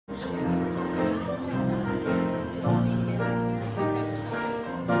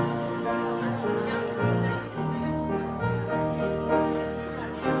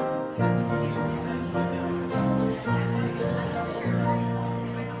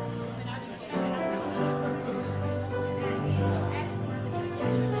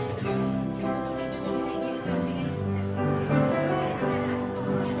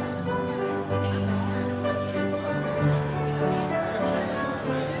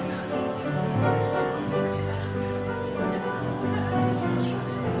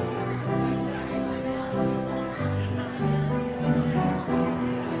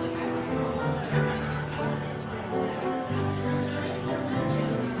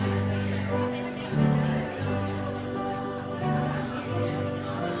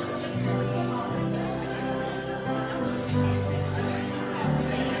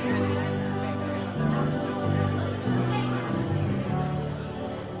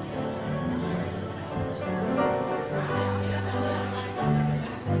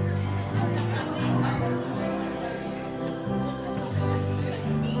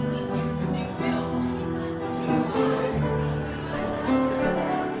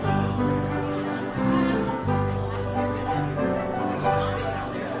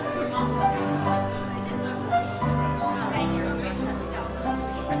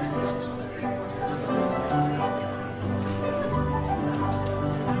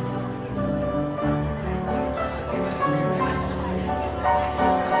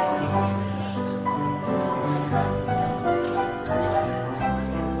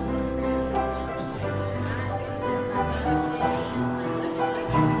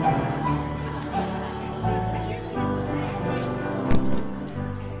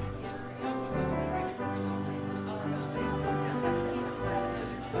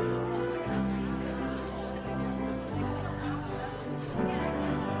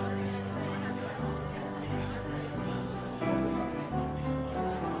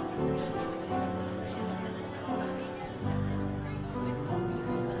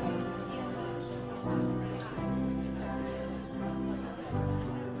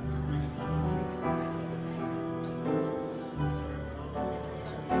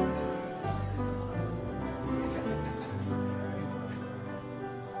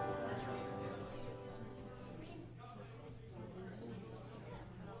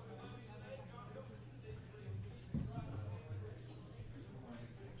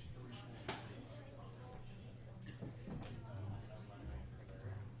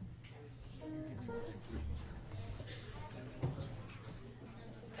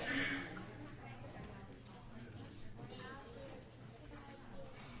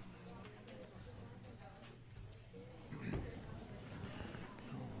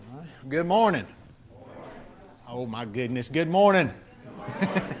Good morning. Oh my goodness, good morning.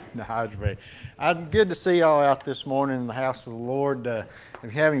 No, it's great. Good to see y'all out this morning in the house of the Lord. If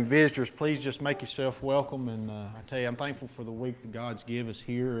you're having visitors, please just make yourself welcome. And I tell you, I'm thankful for the week that God's give us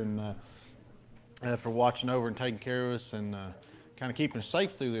here and for watching over and taking care of us and kind of keeping us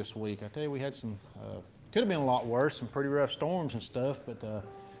safe through this week. I tell you, we had some, could have been a lot worse, some pretty rough storms and stuff, but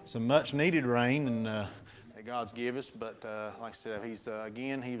some much needed rain and that God's give us. But like I said,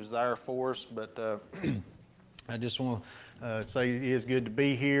 He was there for us. But I just want to say it is good to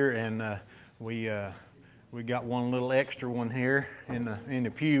be here, and we got one little extra one here in the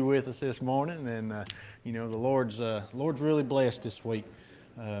pew with us this morning, and you know the Lord's really blessed this week.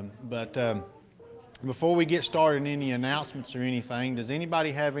 But before we get started, any announcements or anything, does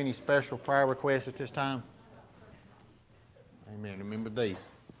anybody have any special prayer requests at this time? Amen. Remember these.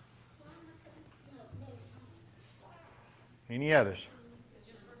 Any others?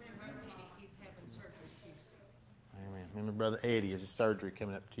 Just remember Eddie, he's having surgery Tuesday. Amen. Remember Brother Eddie, is his surgery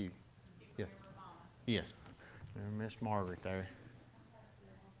coming up to you? Yes. Yes. Remember Miss Margaret there.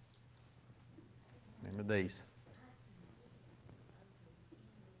 Remember these.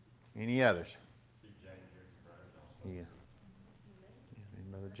 Any others? Yeah.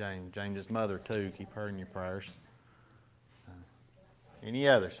 Brother James. James's mother too. Keep her in your prayers. Any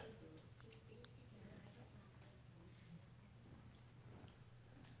others?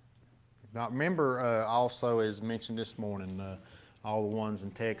 Now remember, also as mentioned this morning, all the ones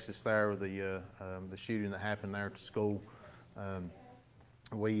in Texas there with the shooting that happened there at the school. I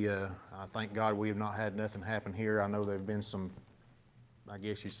thank God we have not had nothing happen here. I know there have been some, I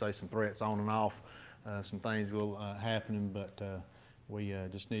guess you'd say, some threats on and off, some things happening, but we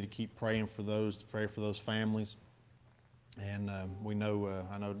just need to keep praying for those, pray for those families. And we know,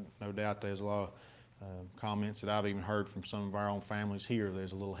 I know, no doubt there's a lot of comments that I've even heard from some of our own families here.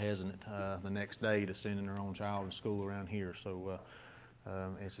 There's a little hesitant the next day to sending their own child to school around here. So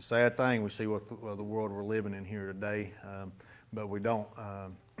it's a sad thing. We see what the world we're living in here today, but we don't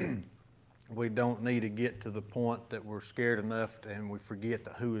we don't need to get to the point that we're scared enough and we forget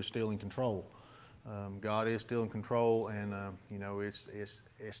that who is still in control. God is still in control, and you know it's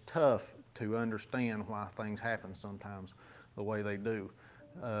tough to understand why things happen sometimes the way they do,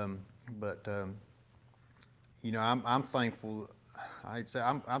 but. You know, I'm thankful. I'm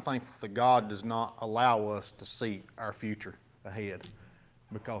thankful that God does not allow us to see our future ahead,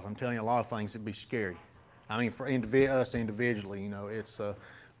 because I'm telling you, a lot of things would be scary. I mean, for us individually, you know,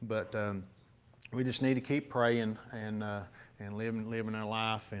 but we just need to keep praying and living our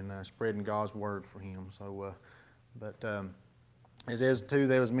life and spreading God's word for Him. So, as too,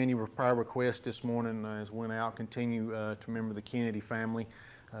 there was many prayer requests this morning as went out. Continue to remember the Kennedy family.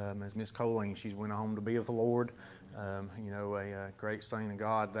 As Miss Colleen, she's went home to be with the Lord. You know, a great saint of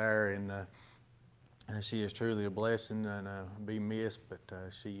God there, and she is truly a blessing and be missed. But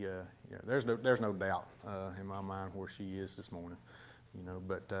she, there's no doubt in my mind where she is this morning. You know,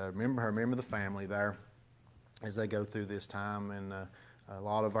 but remember her, remember the family there as they go through this time, and a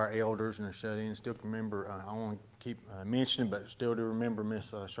lot of our elders and the shut-ins still remember. I want to keep mentioning, but still do remember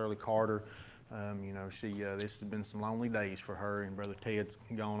Miss Shirley Carter. You know, this has been some lonely days for her, and Brother Ted's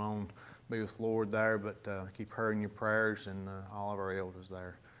gone on to be with the Lord there, but keep her in your prayers and all of our elders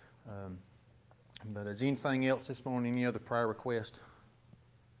there. But is anything else this morning, any other prayer request?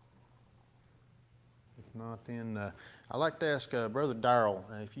 If not, then I'd like to ask Brother Darrell,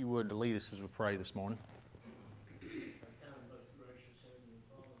 if you would, to lead us as we pray this morning.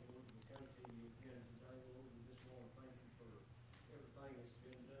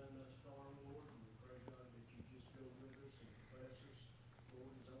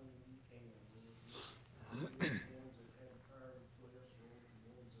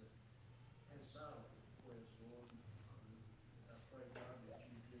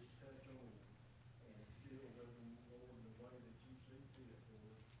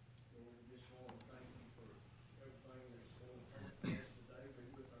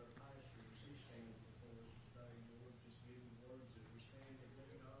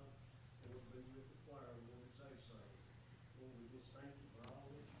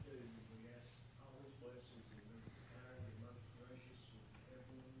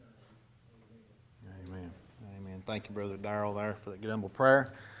 Thank you, Brother Darrell, there for that good humble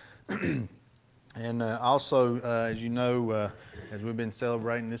prayer. And also, as you know, as we've been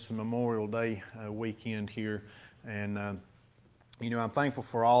celebrating, this is Memorial Day weekend here, and you know, I'm thankful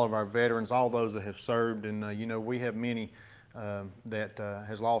for all of our veterans, all those that have served, and you know, we have many that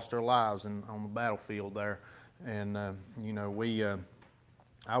has lost their lives on the battlefield there, and you know, we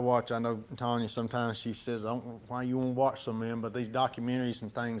I know Tanya, sometimes she says, I don't know why you want to watch some of them, but these documentaries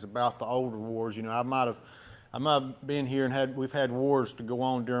and things about the older wars, I might have been here and we've had wars to go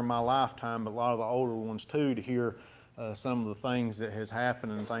on during my lifetime, but a lot of the older ones too, to hear some of the things that has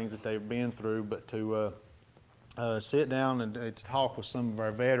happened and things that they've been through, but to sit down and to talk with some of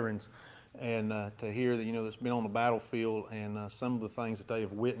our veterans and to hear that, that's been on the battlefield and some of the things that they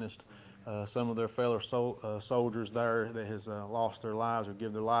have witnessed. Some of their fellow soldiers there that has lost their lives or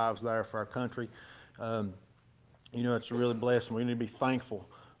give their lives there for our country. It's really blessing. We need to be thankful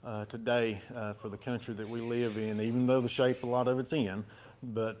today for the country that we live in, even though the shape a lot of it's in.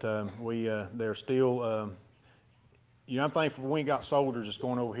 But they're still, I'm thankful we ain't got soldiers that's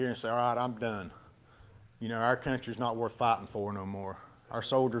going over here and say, all right, I'm done. Our country's not worth fighting for no more. Our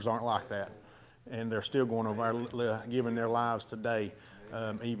soldiers aren't like that. And they're still going over there giving their lives today.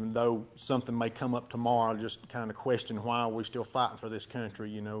 Even though something may come up tomorrow, just kind of question why are we still fighting for this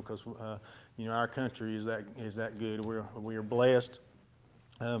country, because, our country is that good. We are blessed.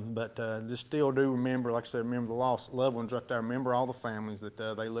 But just still do remember, like I said, remember the lost loved ones right there. Remember all the families that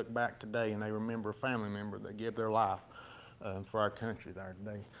they look back today and they remember a family member that gave their life for our country there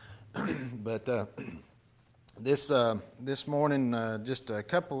today. But this morning, just got a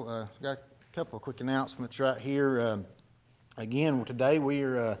couple of quick announcements right here. Again, today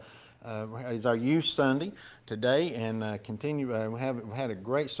is our Youth Sunday today, and continue. We had a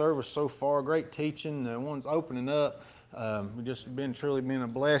great service so far, great teaching. One's opening up. We've just truly been a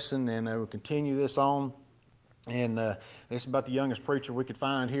blessing, and we'll continue this on. And this is about the youngest preacher we could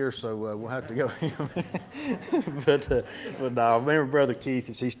find here, so we'll have to go him. but no, remember Brother Keith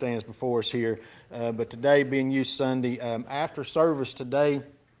as he stands before us here. But today being Youth Sunday, after service today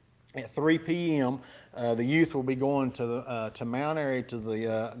at 3 p.m., the youth will be going to Mount Airy to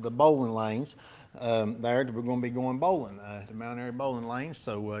the bowling lanes. There we're going to be going bowling to Mount Airy bowling lanes.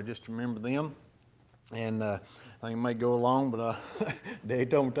 So just remember them. And I think it may go along, but Dad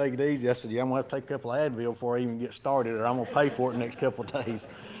told me to take it easy. I said, yeah, I'm going to have to take a couple of Advil before I even get started, or I'm going to pay for it the next couple of days.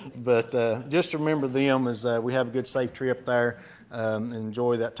 But just remember them as we have a good, safe trip there and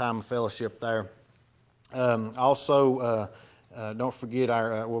enjoy that time of fellowship there. Also, don't forget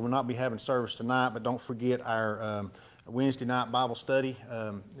we'll not be having service tonight, but don't forget our Wednesday night Bible study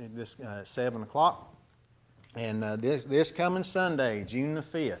this at 7 o'clock. And this coming Sunday, June the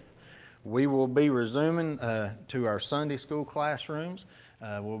 5th, we will be resuming to our Sunday school classrooms.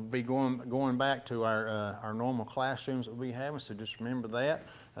 We'll be going back to our normal classrooms that we'll be having, so just remember that.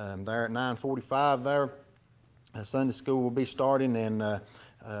 There at 9:45 there, Sunday school will be starting, and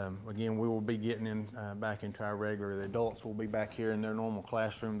again, we will be getting back into our regular. The adults will be back here in their normal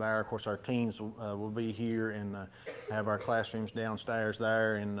classroom there. Of course, our teens will be here and have our classrooms downstairs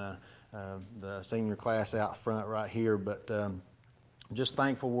there, and the senior class out front right here. But just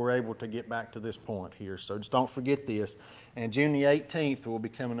thankful we're able to get back to this point here. So just don't forget this. And June the 18th will be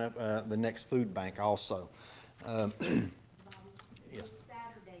coming up the next food bank also. Bobby, Yes. this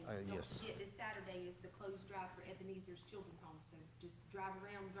Saturday, don't Yes. forget, this Saturday is the clothes drive for Ebenezer's Children's Home. So just drive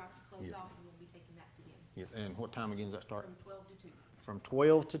around, drop the clothes Yes. off, and we'll be taking that to them Yes. And what time again does that start? from 12 to 2. From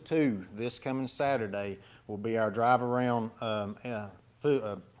 12 to 2 this coming Saturday will be our drive around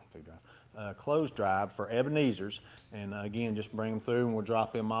clothes drive for Ebenezer's, and again, just bring them through and we'll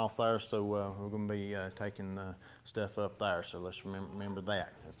drop them off there. So we're going to be taking stuff up there, so let's remember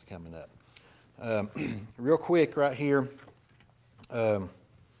that. That's coming up. Real quick right here,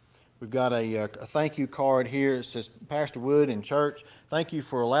 we've got a thank you card here. It says, Pastor Wood and church, thank you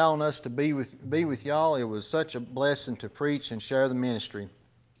for allowing us to be with y'all. It was such a blessing to preach and share the ministry.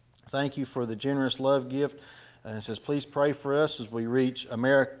 Thank you for the generous love gift. And it says, please pray for us as we reach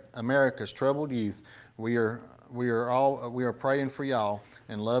America's troubled youth. We are praying for y'all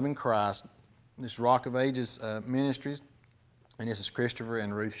and loving Christ. This Rock of Ages Ministries, and this is Christopher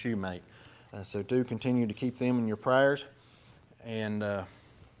and Ruth Shoemate. So do continue to keep them in your prayers. And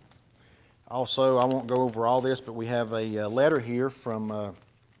also, I won't go over all this, but we have a letter here from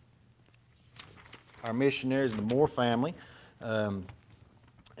our missionaries, the Moore family. And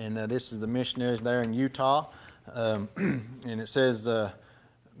this is the missionaries there in Utah. And it says,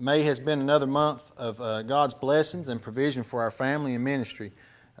 May has been another month of God's blessings and provision for our family and ministry.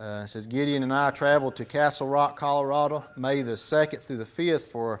 It says, Gideon and I traveled to Castle Rock, Colorado, May the 2nd through the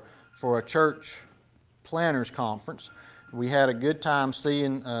 5th for a church planners conference. We had a good time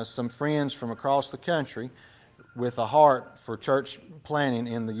seeing some friends from across the country with a heart for church planning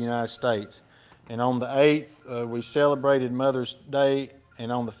in the United States. And on the 8th, we celebrated Mother's Day,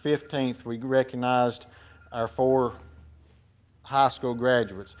 and on the 15th, we recognized our 4 high school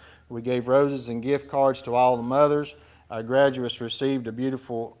graduates. We gave roses and gift cards to all the mothers. our graduates received a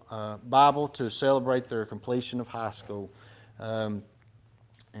beautiful Bible to celebrate their completion of high school. And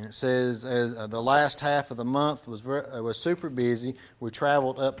it says, as the last half of the month was super busy, we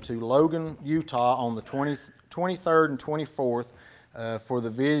traveled up to Logan, Utah on the 23rd and 24th for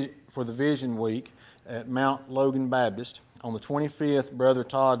the Vision Week at Mount Logan Baptist. On the 25th, Brother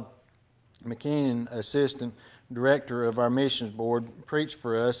Todd McKinnon, Assistant Director of our Missions Board, preached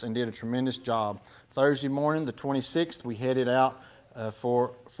for us and did a tremendous job. Thursday morning, the 26th, we headed out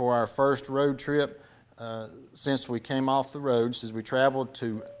for our first road trip since we came off the roads, as we traveled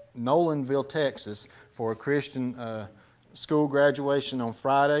to Nolanville, Texas for a Christian school graduation on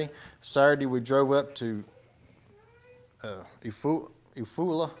Friday. Saturday we drove up to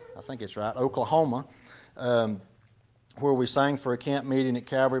Eufaula, I think it's right, Oklahoma, where we sang for a camp meeting at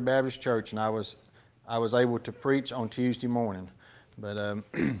Calvary Baptist Church, and I was able to preach on Tuesday morning. But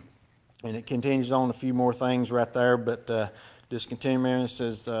and it continues on a few more things right there, but just continuing, it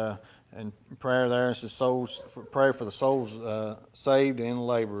says and prayer there, it says pray for the souls saved and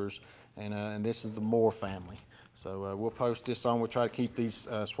laborers, and this is the Moore family. So we'll post this on. We'll try to keep these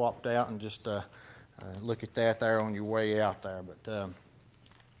swapped out, and just look at that there on your way out there. But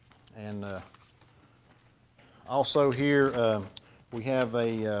also here we have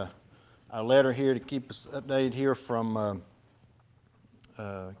a letter here to keep us updated here from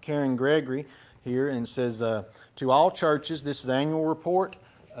Karen Gregory here, and it says, to all churches, this is the annual report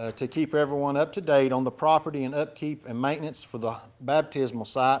to keep everyone up to date on the property and upkeep and maintenance for the baptismal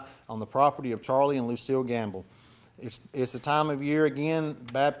site on the property of Charlie and Lucille Gamble. It's the time of year again,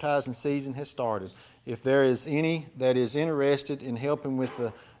 baptizing season has started. If there is any that is interested in helping with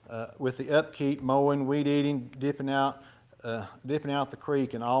the upkeep, mowing, weed eating, dipping out the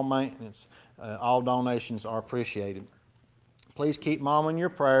creek, and all maintenance, all donations are appreciated. Please keep Mom in your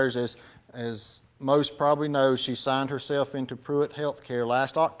prayers. As most probably know, she signed herself into Pruitt Healthcare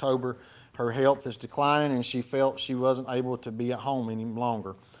last October. Her health is declining, and she felt she wasn't able to be at home any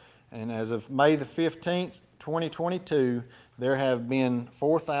longer. And as of May the 15th, 2022, there have been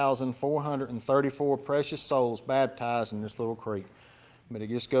 4,434 precious souls baptized in this little creek. But it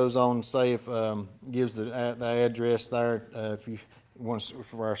just goes on to say, gives the address there if you want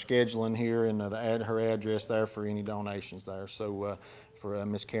for our scheduling here, and her address there for any donations there. So for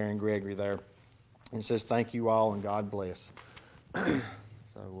Miss Karen Gregory there, and it says thank you all and God bless.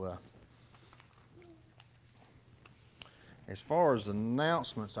 So as far as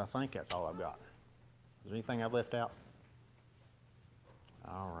announcements, I think that's all I've got. Is there anything I've left out?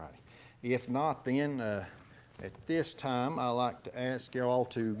 All right. If not, then at this time, I'd like to ask you all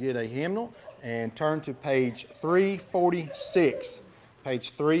to get a hymnal and turn to page 346.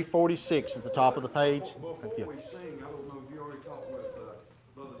 Page 346 at the top of the page. Before we sing, I don't know if you already talked with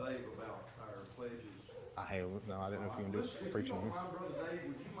Brother Dave about our pledges. I have. No, I didn't know if you can do If you preaching don't here. mind, Brother Dave,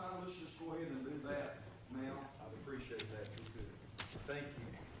 would you mind, let's just go ahead and do that now? I'd appreciate that if you could. Thank you.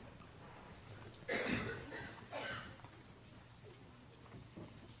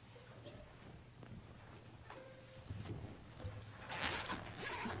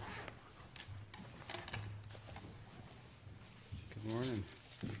 Good morning.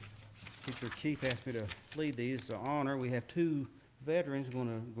 Teacher Keith asked me to lead these. It's an honor. We have two veterans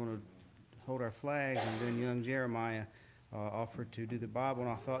going to hold our flags, and then young Jeremiah offered to do the Bible.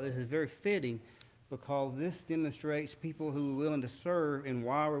 And I thought this is very fitting, because this demonstrates people who are willing to serve and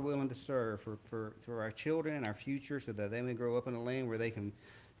why we're willing to serve for our children and our future, so that they may grow up in a land where they can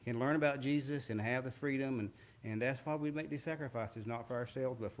learn about Jesus and have the freedom. And that's why we make these sacrifices, not for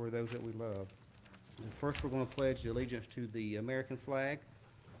ourselves, but for those that we love. First, we're going to pledge allegiance to the American flag.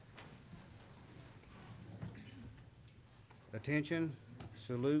 Attention,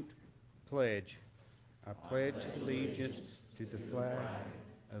 salute, pledge. I pledge allegiance to the flag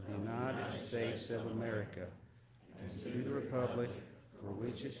of the United States of America and to the republic for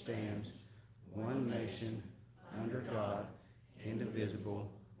which it stands, one nation, under God, indivisible,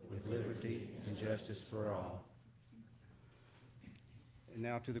 with liberty and justice for all. And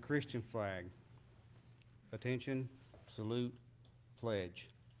now to the Christian flag. Attention, salute, pledge.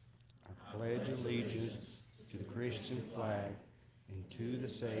 I pledge allegiance to the Christian flag and to the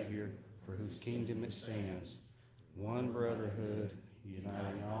Savior for whose kingdom it stands, one brotherhood,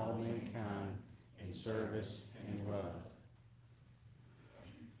 uniting all mankind in service and love.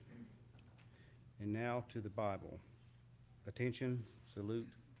 And now to the Bible. Attention, salute,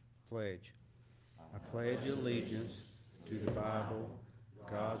 pledge. I pledge allegiance to the Bible,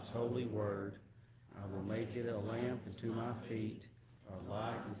 God's holy word. I will make it a lamp unto my feet, a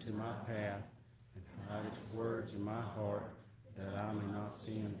light unto my path, and hide its words in my heart, that I may not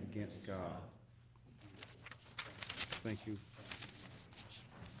sin against God. Thank you.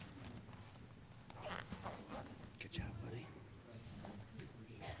 Good job, buddy.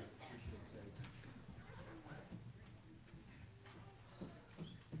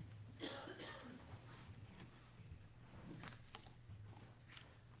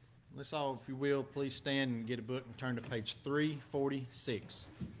 Let's all, if you will, please stand and get a book and turn to page 346.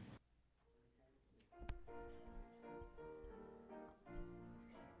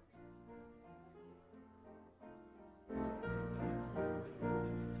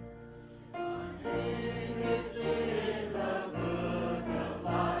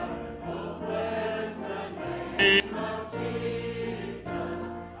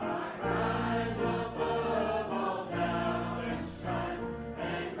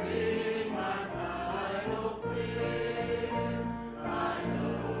 I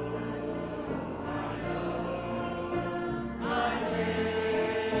know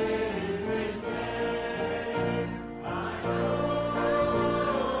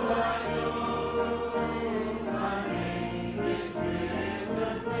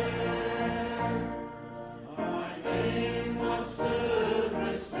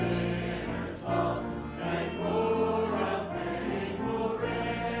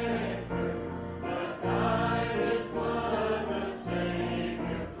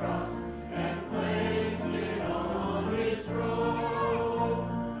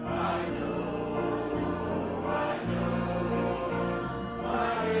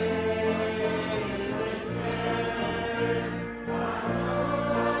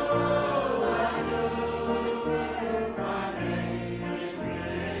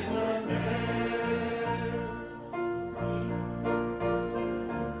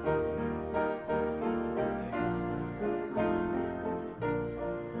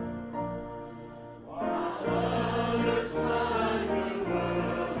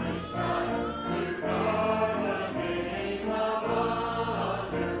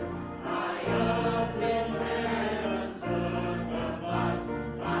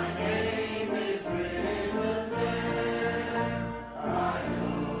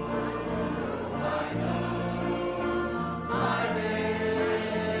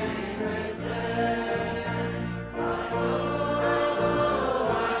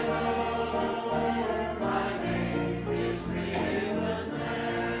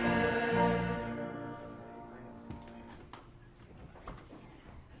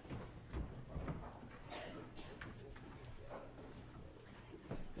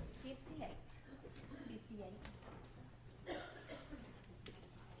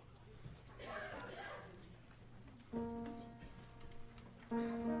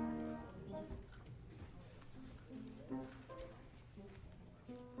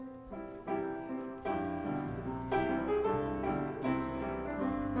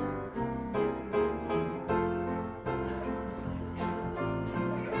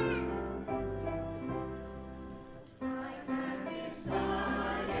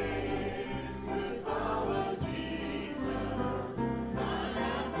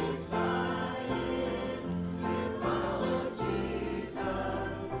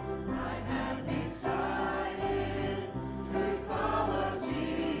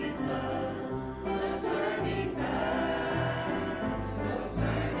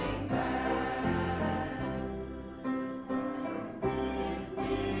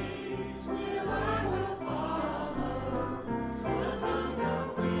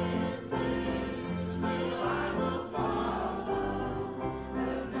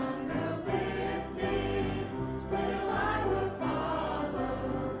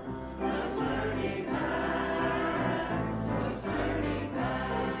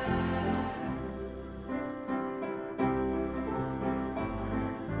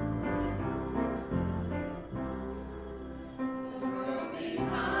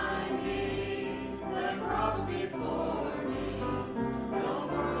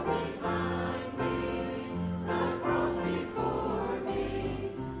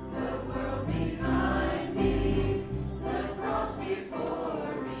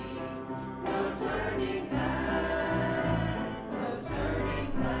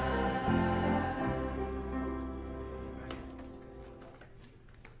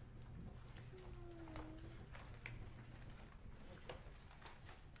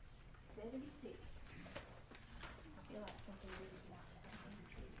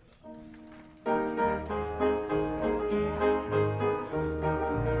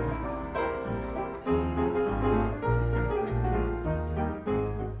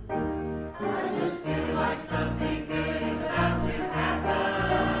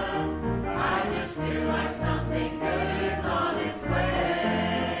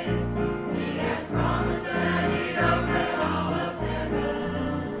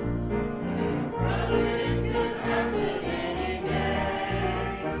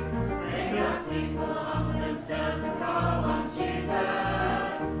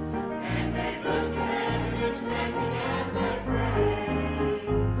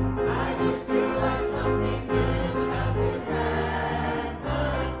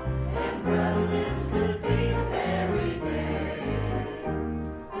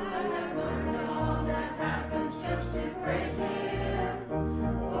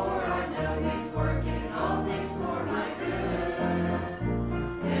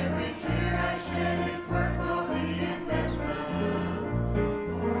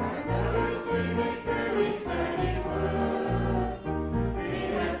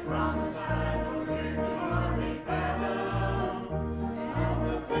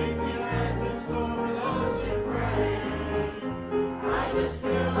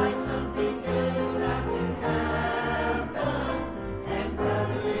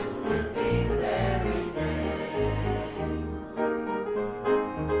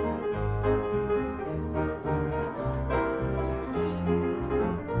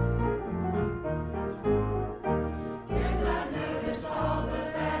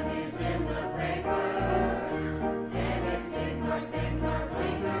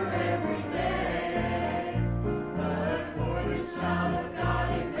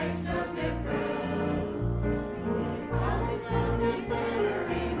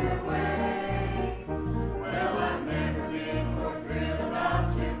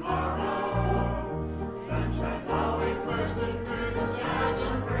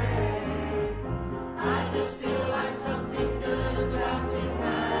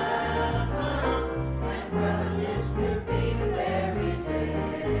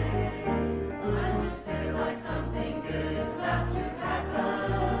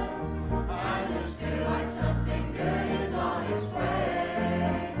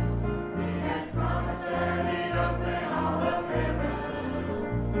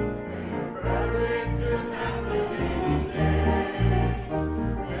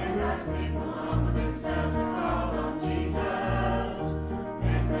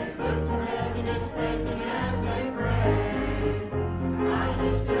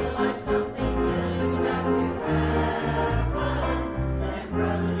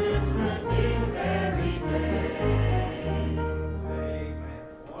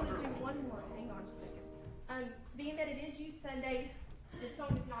Sunday, this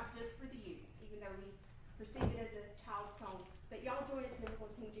song is not just for the youth, even though we receive it as a child's song. But y'all join us and we'll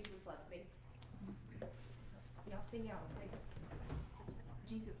sing Jesus Loves Me. Y'all sing y'all, okay?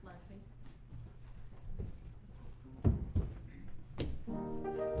 Jesus loves me.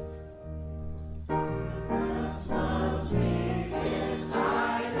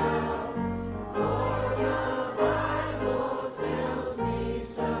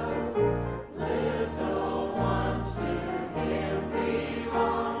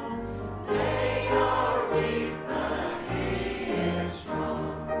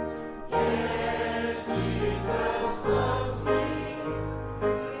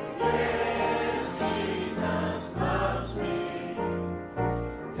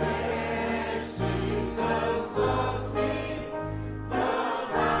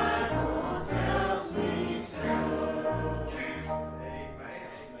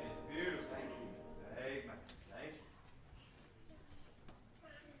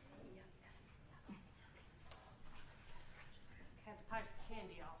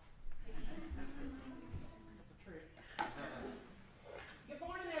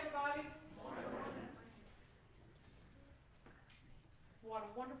 What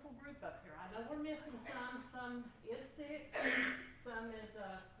a wonderful group up here. I know we're missing some. Some is sick. Some is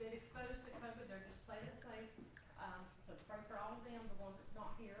been exposed to COVID. They're just playing it safe. So pray for all of them, the ones that's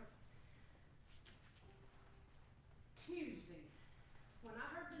not here. Tuesday, when I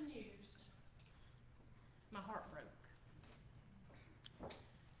heard the news, my heart broke.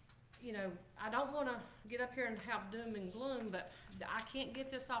 You know, I don't want to get up here and have doom and gloom, but I can't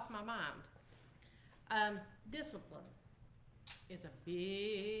get this off my mind. Discipline is a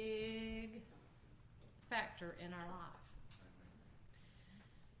big factor in our life.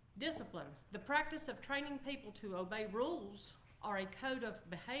 Discipline, the practice of training people to obey rules or a code of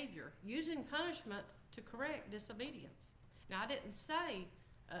behavior, using punishment to correct disobedience. Now, I didn't say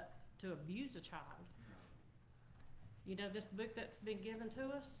to abuse a child. You know, this book that's been given to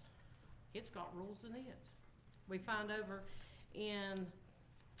us, it's got rules in it. We find over in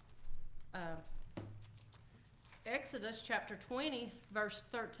Exodus chapter 20, verse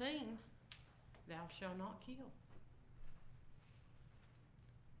 13, thou shalt not kill.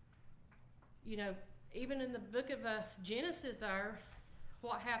 You know, even in the book of Genesis there,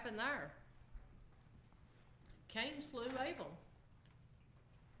 what happened there? Cain slew Abel.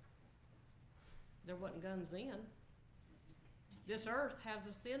 There wasn't guns then. This earth has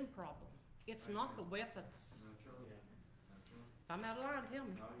a sin problem. It's not the weapons. If I'm out of line, tell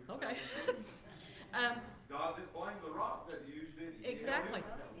me. Okay. God didn't blame the rock that used it. Exactly.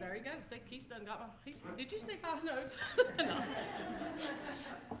 There you go. See, Keith done got my. Did you see 5 notes? No.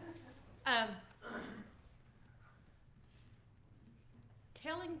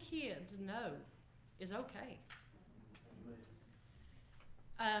 Telling kids no is okay.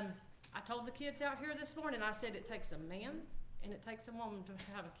 I told the kids out here this morning, I said it takes a man and it takes a woman to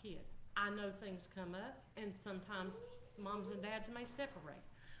have a kid. I know things come up and sometimes moms and dads may separate,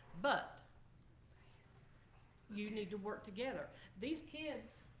 but you need to work together. These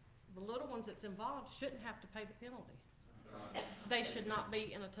kids, the little ones that's involved, shouldn't have to pay the penalty. They should not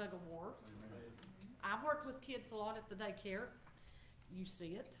be in a tug of war. I've worked with kids a lot at the daycare. You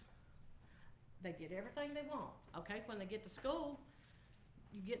see it. They get everything they want. Okay, when they get to school,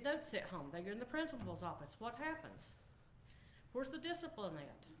 you get notes at home. They go in the principal's office. What happens? Where's the discipline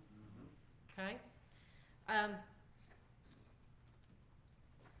at? Okay.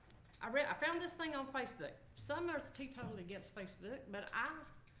 I found this thing on Facebook. Some are teetotally against Facebook, but I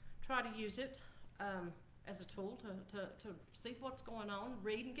try to use it as a tool to see what's going on,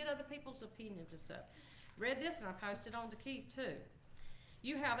 read and get other people's opinions and stuff. Read this and I posted on to Keith too.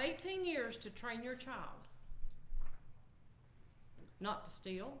 You have 18 years to train your child not to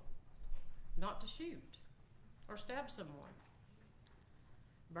steal, not to shoot, or stab someone,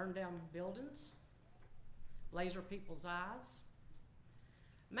 burn down buildings, laser people's eyes,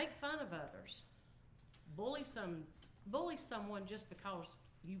 make fun of others, bully someone just because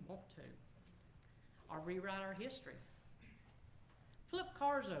you want to, or rewrite our history, flip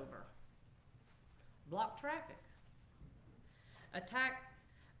cars over, block traffic, attack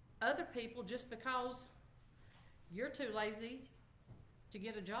other people just because you're too lazy to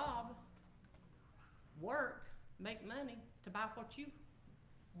get a job, work, make money to buy what you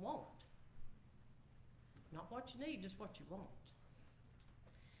want. Not what you need, just what you want.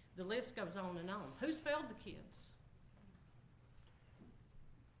 The list goes on and on. Who's failed the kids?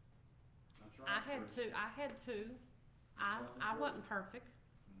 That's right. I had two. I wasn't perfect.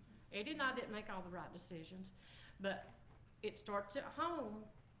 Eddie and I didn't make all the right decisions, but it starts at home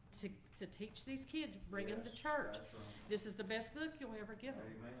to teach these kids, bring them to Yes, church. that's right. This is the best book you'll ever give them.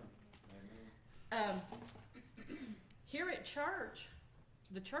 Amen. Here at church,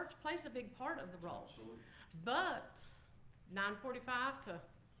 the church plays a big part of the role. Absolutely. But 9:45 to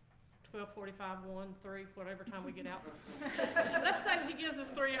 12:45, 1, 3, whatever time we get out. Let's say he gives us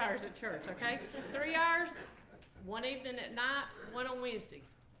 3 hours at church, okay? 3 hours, one evening at night, one on Wednesday,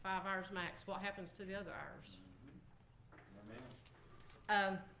 5 hours max. What happens to the other hours?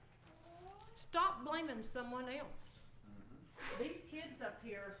 Amen. Stop blaming someone else. Mhm. These kids up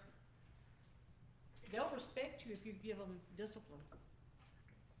here, they'll respect you if you give them discipline.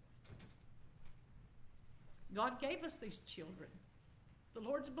 God gave us these children. The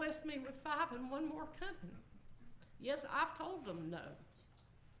Lord's blessed me with 5 and 1 more coming. Yes, I've told them no.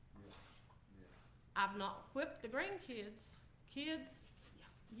 Yes. Yes. I've not whipped the grandkids. Kids,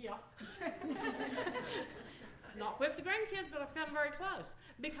 yeah. Not whipped the grandkids, but I've come very close.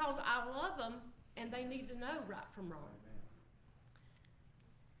 Because I love them and they need to know right from wrong. Amen.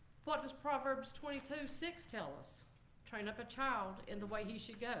 What does Proverbs 22:6 tell us? Train up a child in the way he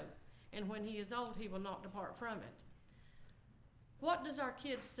should go, and when he is old, he will not depart from it. What does our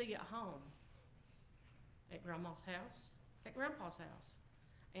kids see at home? At grandma's house? At grandpa's house?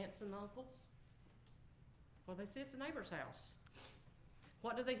 Aunts and uncles? Well, they see at the neighbor's house.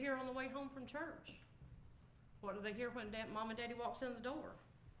 What do they hear on the way home from church? What do they hear when mom and daddy walks in the door?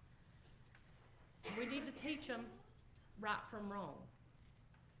 We need to teach them right from wrong.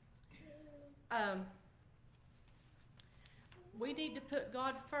 We need to put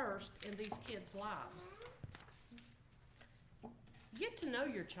God first in these kids' lives. Get to know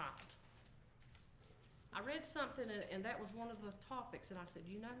your child. I read something, and that was one of the topics, and I said,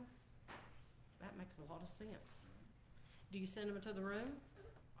 you know, that makes a lot of sense. Do you send them into the room?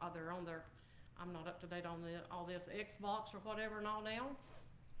 Are they on their, I'm not up to date on all this Xbox or whatever and all now?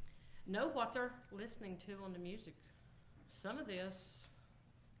 Know what they're listening to on the music. Some of this,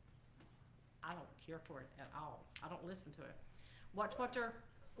 I don't care for it at all. I don't listen to it. Watch what they're,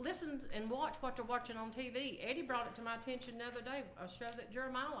 listen and watch what they're watching on TV. Eddie brought it to my attention the other day, a show that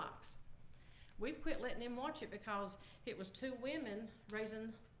Jeremiah likes. We've quit letting him watch it because it was 2 women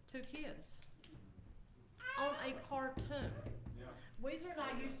raising 2 kids on a cartoon. Yeah. Weezer and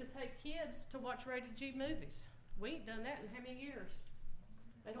I used to take kids to watch rated G movies. We ain't done that in how many years?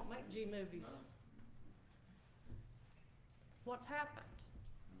 They don't make G movies. No. What's happened?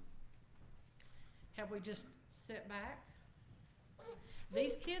 Have we just sit back?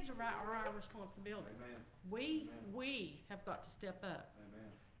 These kids are our responsibility. Amen. We have got to step up.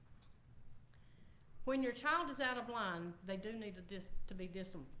 Amen. When your child is out of line, they do need to be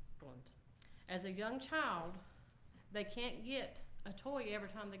disciplined. As a young child, they can't get a toy every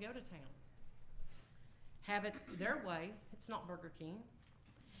time they go to town. Have it their way. It's not Burger King.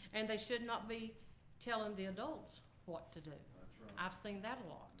 And they should not be telling the adults what to do. That's right. I've seen that a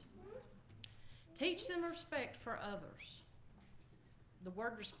lot. Teach them respect for others. The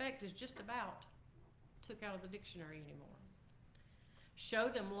word respect is just about took out of the dictionary anymore. Show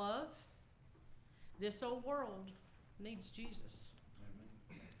them love. This old world needs Jesus.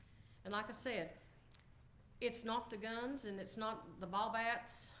 Amen. And like I said, it's not the guns and it's not the ball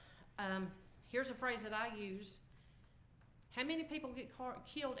bats. Here's a phrase that I use. How many people get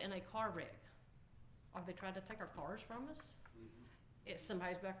killed in a car wreck? Are they trying to take our cars from us? If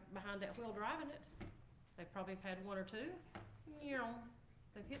somebody's back behind that wheel driving it, they probably have had 1 or 2. You know,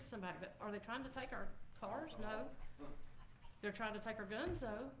 they've hit somebody. But are they trying to take our cars? No. They're trying to take our guns,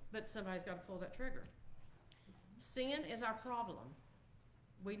 though, but somebody's got to pull that trigger. Sin is our problem.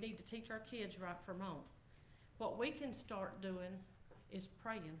 We need to teach our kids right from wrong. What we can start doing is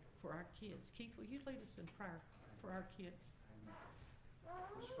praying for our kids. Keith, will you lead us in prayer for our kids?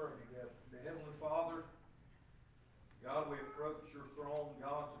 Let's pray together. The Heavenly Father, God, we approach your throne,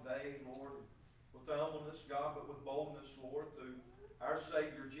 God, today, Lord, with humbleness, God, but with boldness, Lord, through our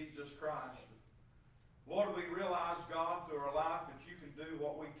Savior, Jesus Christ. Lord, we realize, God, through our life that you can do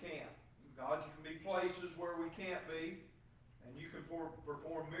what we can't. God, you can be places where we can't be, and you can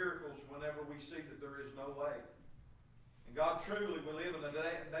perform miracles whenever we see that there is no way. And God, truly, we live in a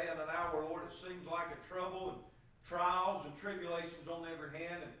day and an hour, Lord, it seems like a trouble and trials and tribulations on every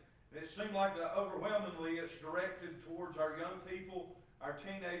hand, and it seems like that overwhelmingly it's directed towards our young people, our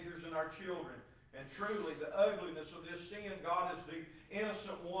teenagers, and our children. And truly, the ugliness of this sin, God, is the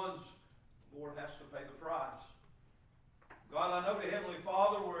innocent ones, Lord, has to pay the price. God, I know, the Heavenly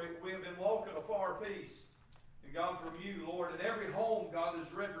Father, we have been walking a far piece. And God, from you, Lord, and every home, God,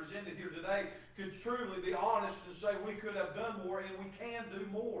 is represented here today could truly be honest and say we could have done more and we can do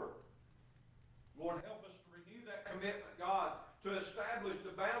more. Lord, help us to renew that commitment, God, to establish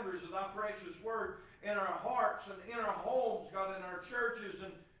the boundaries of thy precious word in our hearts and in our homes, God, in our churches,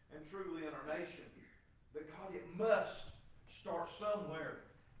 and truly in our nation. But God, it must start somewhere.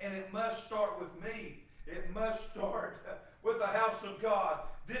 And it must start with me. It must start with the house of God.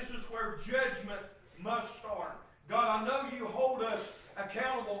 This is where judgment must start. God, I know you hold us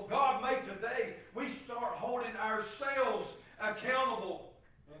accountable. God, may today we start holding ourselves accountable.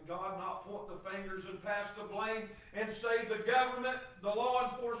 And God, not point the fingers and pass the blame and say the government, the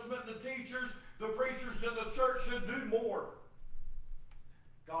law enforcement, the teachers, the preachers in the church should do more.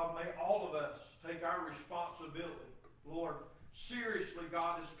 God, may all of us take our responsibility, Lord, seriously,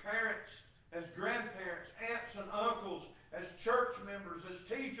 God, as parents, as grandparents, aunts and uncles, as church members, as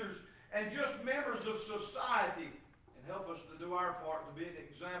teachers, and just members of society, and help us to do our part to be an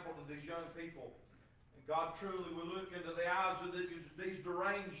example to these young people. And God, truly, we look into the eyes of these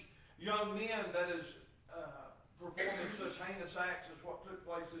deranged young men that is performing such heinous acts as what took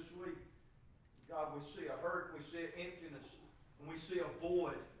place this week. God, we see a hurt, we see an emptiness, and we see a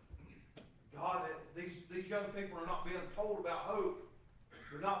void. God, these young people are not being told about hope.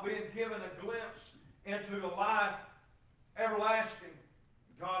 They're not being given a glimpse into a life everlasting.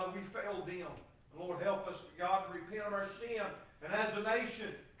 God, we failed them. And Lord, help us, God, to repent of our sin. And as a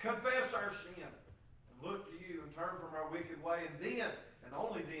nation, confess our sin. And look to you and turn from our wicked way. And then, and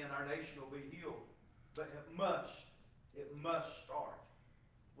only then, our nation will be healed. But it must start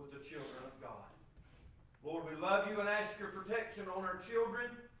with the children of God. Lord, we love you and ask your protection on our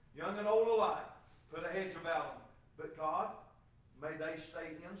children, young and old alike. Put a hedge about them. But God, may they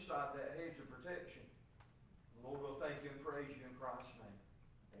stay inside that hedge of protection. Lord, we'll thank you and praise you in Christ's name.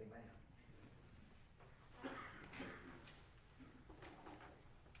 Amen.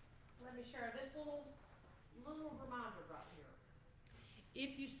 Let me share this little reminder right here.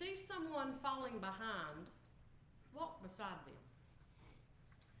 If you see someone falling behind, walk beside them.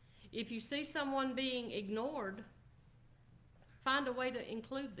 If you see someone being ignored, find a way to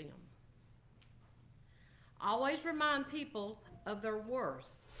include them. Always remind people of their worth.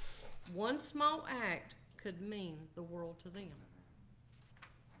 One small act could mean the world to them.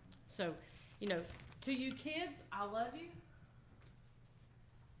 So, to you kids, I love you.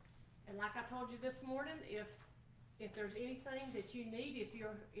 And like I told you this morning, if there's anything that you need, if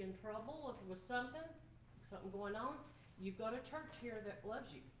you're in trouble, if with something going on, you've got a church here that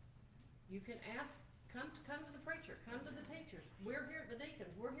loves you. You can ask, come to the preacher, come to the teachers. We're here, the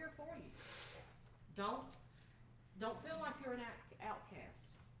deacons, we're here for you. Don't feel like you're an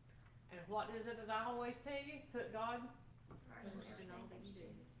outcast. And what is it that I always tell you? Put God first in all that you do.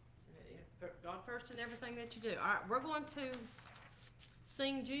 Put God first in everything that you do. All right, we're going to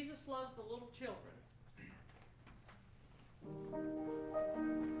sing Jesus Loves the Little Children.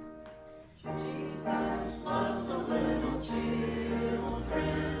 Jesus loves the little children,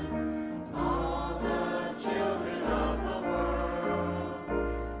 all the children of the world.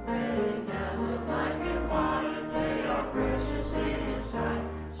 Red, yellow, black, and white, they are precious in His sight.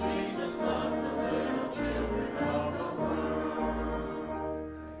 Jesus loves the little children of the world.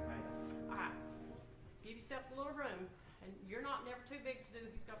 All right, give yourself a little room, and you're not never too big to do.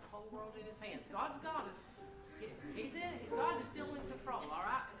 He's got the whole world in His hands. God's got us. He's in it. God is still in control. All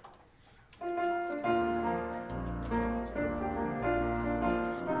right.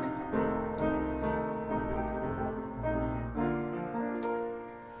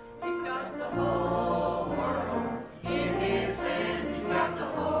 He's got the whole world in His hands. He's got the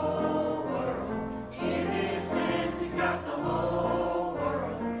whole world in His hands. He's got the whole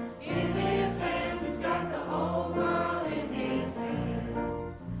world in His hands. He's got the whole world in His hands.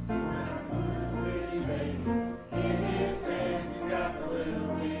 He's got the little bitty babies in His hands. He's got the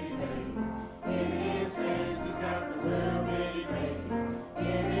little bitty babies in His hands. He's got the little bitty babies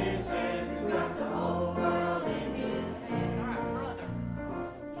in His hands. He's got the whole world in His hands. All right, brother.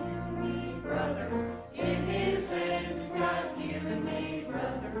 You and me, brother. In His hands, He's got you and me,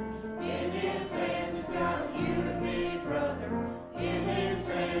 brother. In His hands, He's got you and me, brother. In His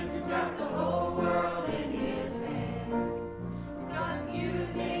hands, He's got the whole world in His hands. He's got you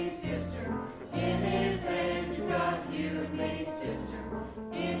and me, sister. In His hands, He's got you and me, sister.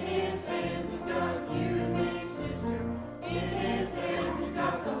 In His hands, He's got you and me, sister. In His hands, He's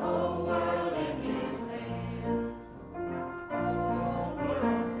got the whole world in His hands. Whole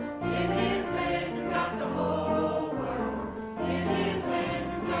world. In His hands, He's got the whole world. In His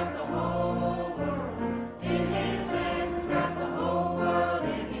hands, He's got the whole world. In His hands, He's got the whole world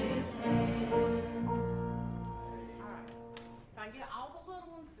in His hands. All right. If I get all the little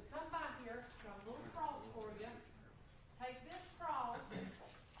ones to come by here, got a little cross for you. Take this cross,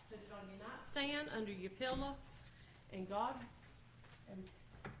 put it on your nightstand, under your pillow, and God And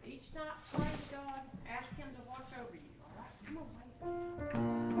each night, pray to God, ask Him to watch over you, all right? Come on, wait.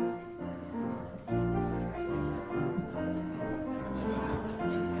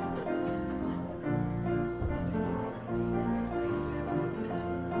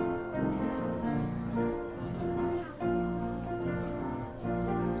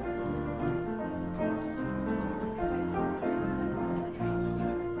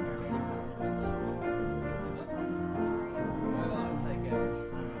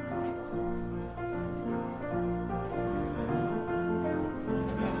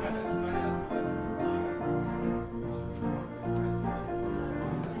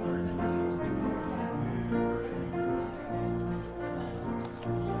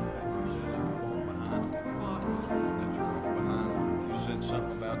 You said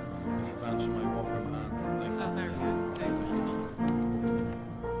something about if you find somebody walking behind. Oh, there we go.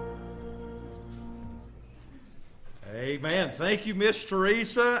 Amen. Thank you, Miss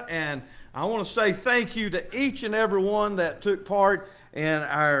Teresa. And I want to say thank you to each and every one that took part in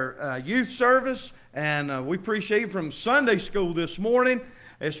our youth service. And we appreciate you from Sunday school this morning.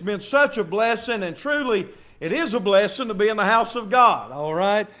 It's been such a blessing, and truly, it is a blessing to be in the house of God, all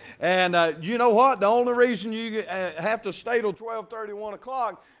right? And you know what? The only reason you have to stay till 12:30, 1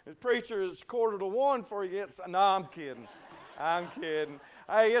 o'clock is preacher is 1:45 before he gets... No, I'm kidding. I'm kidding.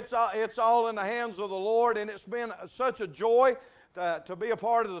 Hey, it's all in the hands of the Lord, and it's been such a joy to be a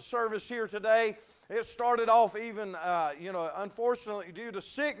part of the service here today. It started off even, unfortunately due to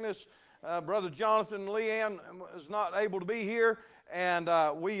sickness, Brother Jonathan and Leanne was not able to be here, and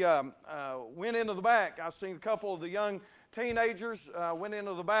we went into the back. I seen a couple of the young teenagers went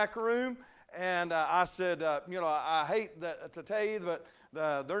into the back room, and I said, I hate to tell you, but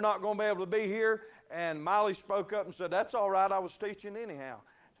they're not going to be able to be here. And Miley spoke up and said, "That's all right. I was teaching anyhow."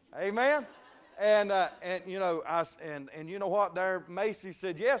 Amen. And you know what? There, Macy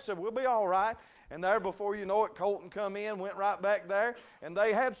said, "Yes, sir, we'll be all right." And there, before you know it, Colton come in, went right back there, and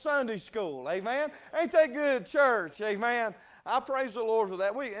they had Sunday school. Amen. Ain't that good, church? Amen. I praise the Lord for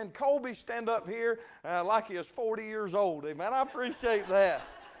that. And Colby stand up here like he is 40 years old. Amen. I appreciate that.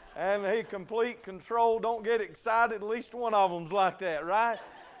 And he complete control. Don't get excited. At least one of them's like that, right?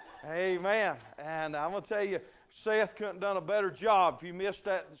 Amen. And I'm going to tell you, Seth couldn't have done a better job. If you missed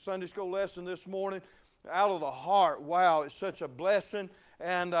that Sunday school lesson this morning, out of the heart, wow, it's such a blessing.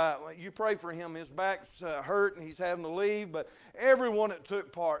 And you pray for him. His back's hurt and he's having to leave. But everyone that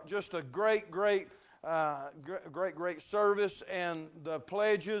took part, just a great service. And the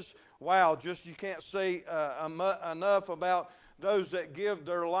pledges, wow, just you can't say enough about those that give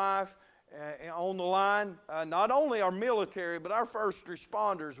their life on the line. Not only our military, but our first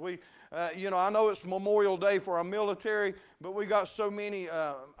responders. We, I know it's Memorial Day for our military, but we got so many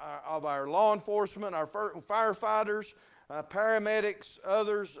of our law enforcement, our firefighters, paramedics,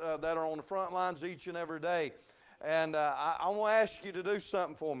 others that are on the front lines each and every day. And I want to ask you to do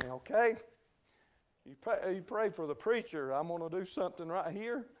something for me, okay? You pray for the preacher. I'm going to do something right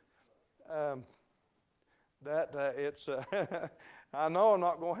here. It's I know I'm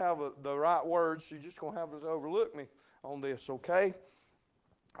not going to have the right words. You're just going to have to overlook me on this, okay?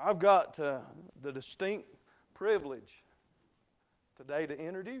 I've got the distinct privilege today to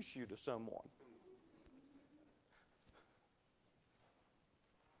introduce you to someone.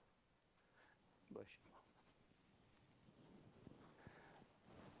 Bless you.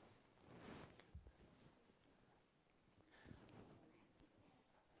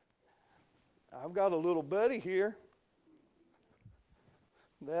 I've got a little buddy here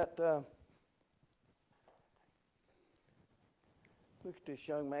that, look at this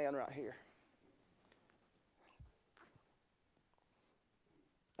young man right here.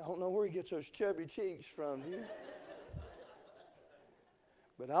 I don't know where he gets those chubby cheeks from, do you?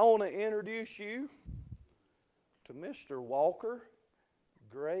 But I want to introduce you to Mr. Walker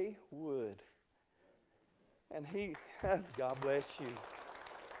Gray Wood. And he, God bless you.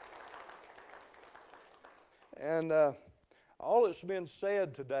 And all that's been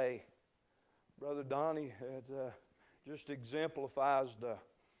said today, Brother Donnie, just exemplifies the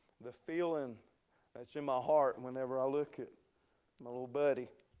feeling that's in my heart whenever I look at my little buddy.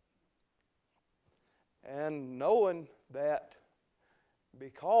 And knowing that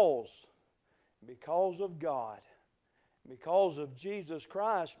because of God, because of Jesus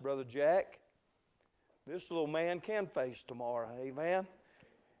Christ, Brother Jack, this little man can face tomorrow. Amen.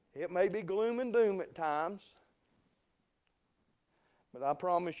 It may be gloom and doom at times, but I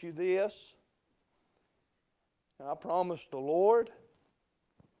promise you this, and I promise the Lord,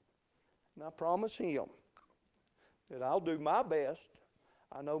 and I promise Him that I'll do my best.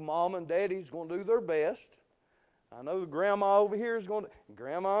 I know Mom and Daddy's going to do their best. I know the grandma over here is going to,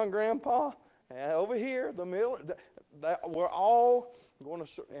 grandma and grandpa, and over here, the middle, we're all going to,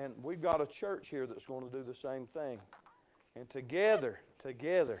 and we've got a church here that's going to do the same thing. And together,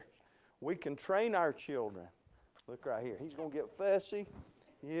 we can train our children. Look right here. He's going to get fussy.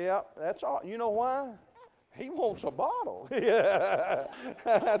 Yeah, that's all. You know why? He wants a bottle. Yeah,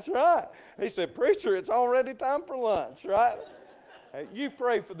 that's right. He said, preacher, it's already time for lunch, right? Hey, you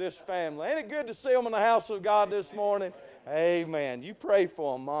pray for this family. Ain't it good to see them in the house of God this morning? Amen. You pray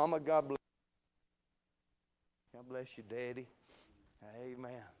for them, Mama. God bless. God bless you, Daddy.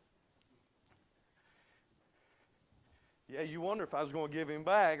 Amen. Yeah, you wonder if I was going to give him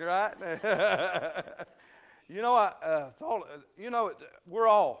back, right? You know, I thought, we're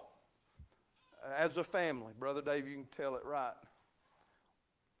all, as a family, Brother Dave, you can tell it right.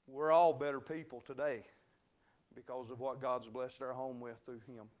 We're all better people today because of what God's blessed our home with through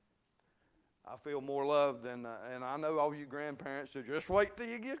him. I feel more loved than, and I know all you grandparents who just wait till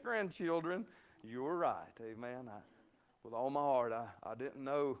you get grandchildren. You were right, amen. With all my heart, I didn't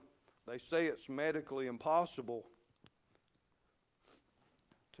know. They say it's medically impossible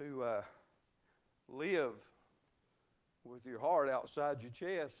to live with your heart outside your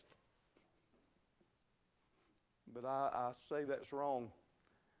chest. But I say that's wrong,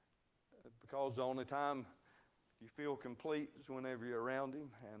 because the only time you feel complete is whenever you're around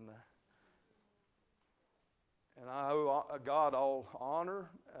him. And I owe God all honor.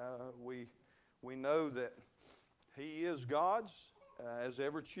 We know that he is God's, as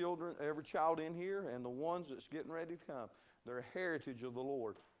every child in here, and the ones that's getting ready to come. They're a heritage of the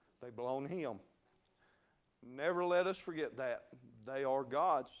Lord. They belong to him. Never let us forget that. They are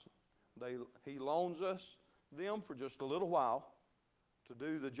God's. He loans us them for just a little while to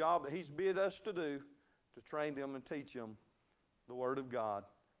do the job that he's bid us to do, to train them and teach them the Word of God,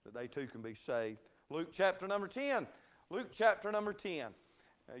 that they too can be saved. Luke chapter number 10. Luke chapter number 10.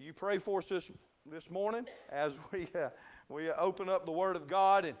 You pray for us this morning as we open up the Word of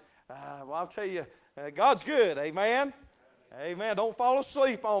God. And well, I'll tell you, God's good. Amen. Amen. Don't fall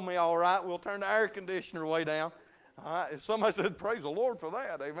asleep on me, all right? We'll turn the air conditioner way down. All right. If somebody said, praise the Lord for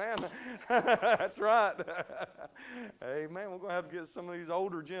that. Amen. That's right. Amen. We're going to have to get some of these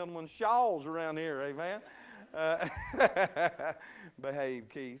older gentlemen shawls around here. Amen. Behave,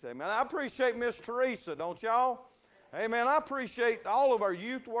 Keith. Amen. I appreciate Miss Teresa, don't y'all? Amen. I appreciate all of our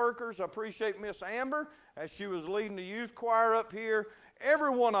youth workers. I appreciate Miss Amber as she was leading the youth choir up here.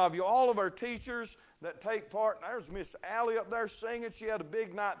 Every one of you, all of our teachers that take part. There's Miss Allie up there singing. She had a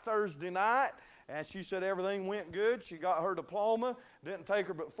big night Thursday night, and she said everything went good. She got her diploma. Didn't take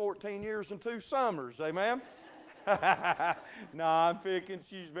her but 14 years and 2 summers. Amen? No, I'm picking.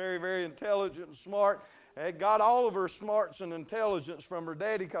 She's very, very intelligent and smart. And got all of her smarts and intelligence from her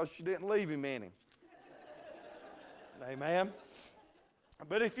daddy because she didn't leave him any. Amen?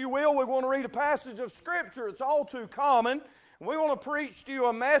 But if you will, we're going to read a passage of Scripture. It's all too common. We want to preach to you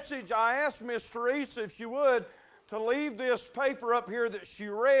a message. I asked Miss Teresa if she would to leave this paper up here that she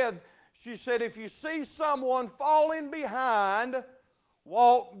read. She said, if you see someone falling behind,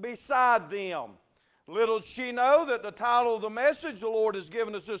 walk beside them. Little did she know that the title of the message the Lord has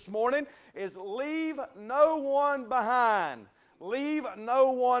given us this morning is Leave No One Behind. Leave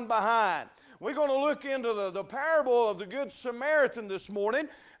no one behind. We're going to look into the parable of the Good Samaritan this morning,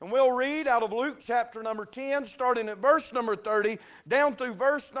 and we'll read out of Luke chapter number 10, starting at verse number 30, down through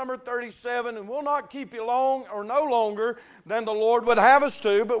verse number 37, and we'll not keep you long or no longer than the Lord would have us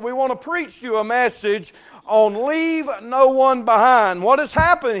to, but we want to preach to you a message on leave no one behind. What has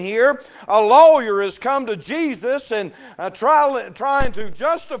happened here? A lawyer has come to Jesus and trying to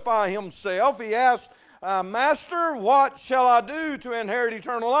justify himself. He asked, Master, what shall I do to inherit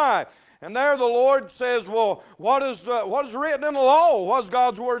eternal life? And there the Lord says, well, what is written in the law? What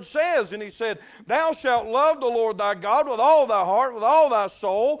God's Word says? And he said, thou shalt love the Lord thy God with all thy heart, with all thy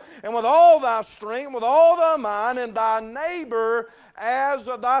soul, and with all thy strength, with all thy mind, and thy neighbor as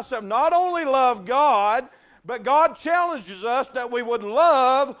thyself. Not only love God, but God challenges us that we would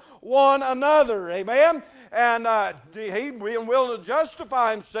love one another. Amen? And he, being willing to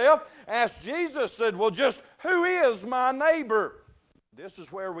justify himself, asked Jesus, said, well, just who is my neighbor? This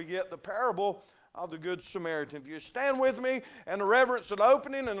is where we get the parable of the Good Samaritan. If you stand with me in the reverence of the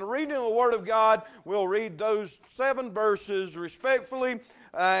opening and the reading of the Word of God, we'll read those 7 verses respectfully,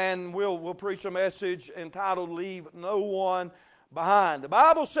 and we'll preach a message entitled, Leave No One Behind. The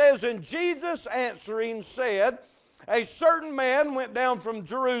Bible says, and Jesus answering said, a certain man went down from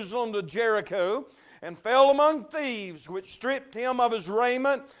Jerusalem to Jericho, and fell among thieves, which stripped him of his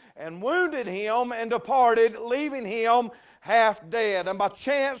raiment, and wounded him, and departed, leaving him half dead. And by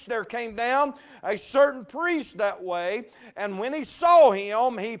chance there came down a certain priest that way, and when he saw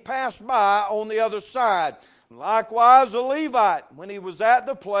him, he passed by on the other side. Likewise a Levite, when he was at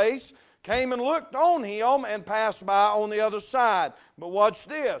the place, came and looked on him and passed by on the other side. But watch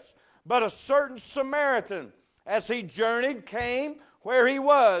this. But a certain Samaritan, as he journeyed, came where he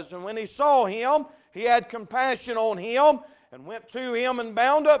was. And when he saw him, he had compassion on him and went to him and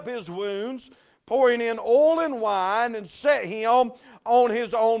bound up his wounds, pouring in oil and wine, and set him on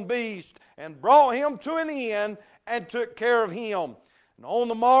his own beast, and brought him to an inn and took care of him. And on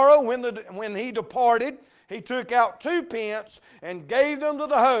the morrow, when he departed, he took out 2 pence and gave them to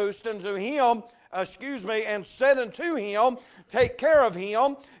the host and to him, and said unto him, Take care of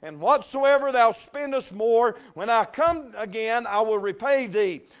him, and whatsoever thou spendest more, when I come again, I will repay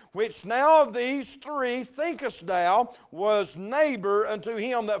thee. Which now of these 3 thinkest thou was neighbor unto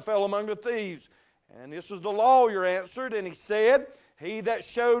him that fell among the thieves? And this is the lawyer answered, and he said, He that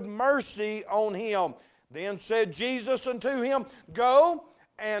showed mercy on him. Then said Jesus unto him, Go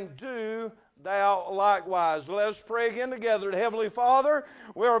and do thou likewise. Let us pray again together. Heavenly Father,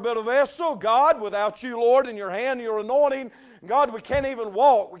 we are but a vessel, God, without you, Lord, in your hand, your anointing. God, we can't even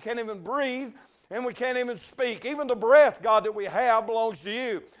walk, we can't even breathe, and we can't even speak. Even the breath, God, that we have belongs to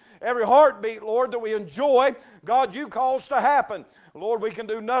you. Every heartbeat, Lord, that we enjoy, God, you cause to happen. Lord, we can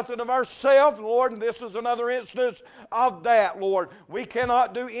do nothing of ourselves, Lord, and this is another instance of that, Lord. We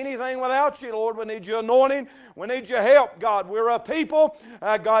cannot do anything without you, Lord. We need your anointing. We need your help, God. We're a people,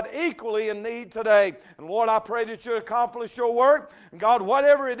 God, equally in need today. And Lord, I pray that you accomplish your work. And God,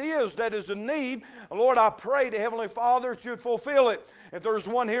 whatever it is that is in need, Lord, I pray to Heavenly Father that you fulfill it. If there's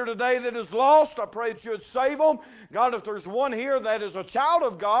one here today that is lost, I pray that you would save them. God, if there's one here that is a child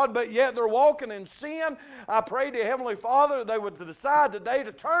of God, but yet they're walking in sin, I pray to Heavenly Father that they would decide today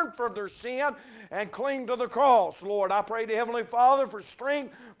to turn from their sin and cling to the cross. Lord, I pray to Heavenly Father for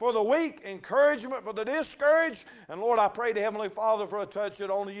strength for the weak, encouragement for the discouraged. And Lord, I pray to Heavenly Father for a touch that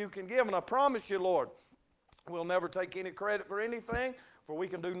only you can give. And I promise you, Lord, we'll never take any credit for anything, for we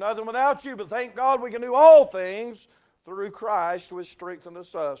can do nothing without you. But thank God we can do all things through Christ, which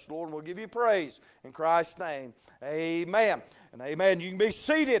strengtheneth us. Lord, we'll give you praise in Christ's name. Amen and amen. You can be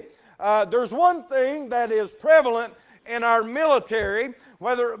seated. There's one thing that is prevalent in our military,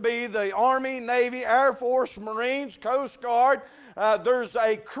 whether it be the Army, Navy, Air Force, Marines, Coast Guard. There's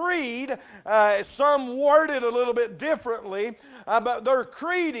a creed, some worded a little bit differently, but their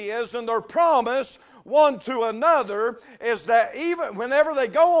creed is, and their promise one to another, is that even whenever they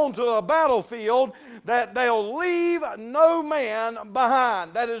go onto a battlefield, that they'll leave no man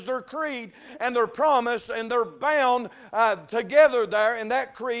behind. That is their creed and their promise, and they're bound together there in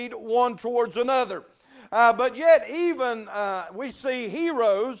that creed, one towards another. But yet even we see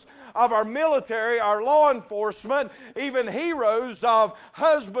heroes of our military, our law enforcement, even heroes of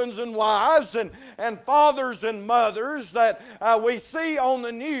husbands and wives and fathers and mothers that we see on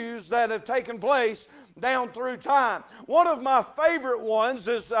the news that have taken place down through time. One of my favorite ones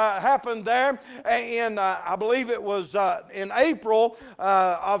has happened there in, I believe it was in April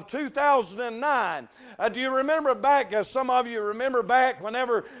of 2009. Do you remember back, some of you remember back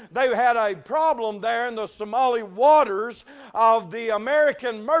whenever they had a problem there in the Somali waters of the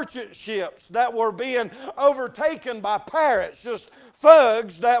American merchant ships that were being overtaken by pirates, just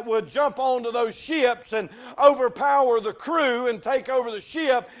thugs that would jump onto those ships and overpower the crew and take over the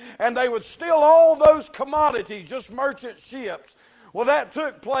ship, and they would steal all those commodities, just merchant ships. Well, that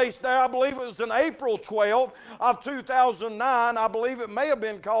took place there, I believe it was in April 12th of 2009. I believe it may have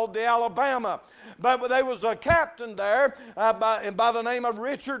been called the Alabama. But there was a captain there by the name of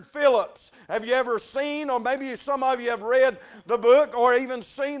Richard Phillips. Have you ever seen, or maybe some of you have read the book or even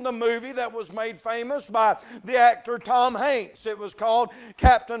seen the movie that was made famous by the actor Tom Hanks? It was called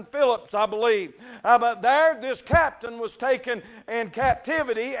Captain Phillips, I believe. But there, this captain was taken in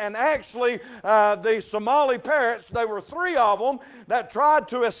captivity, and actually the Somali pirates, there were 3 of them that tried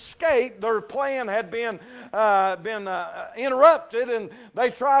to escape. Their plan had been interrupted, and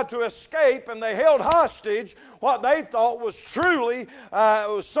they tried to escape, and they held hostage what they thought was truly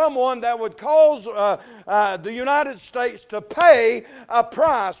was someone that would cause the United States to pay a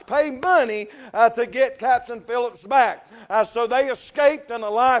price, pay money to get Captain Phillips back. So they escaped in a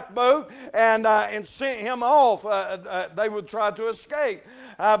lifeboat and sent him off. They would try to escape.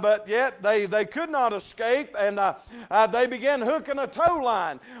 But yet they could not escape, and they began hooking a tow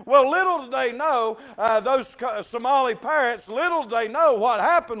line. Well, little did they know, those Somali pirates, little did they know what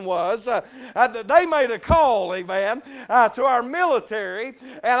happened was that they made a call, amen, to our military,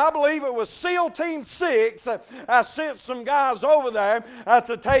 and I believe it was SEAL Team 6 sent some guys over there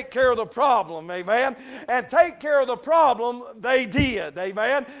to take care of the problem, amen, and take care of the problem they did,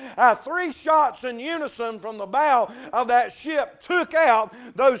 amen. 3 shots in unison from the bow of that ship took out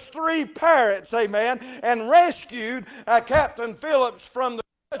those 3 pirates, amen, and rescued Captain Phillips from the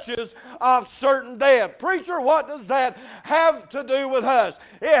touches of certain death. Preacher, what does that have to do with us?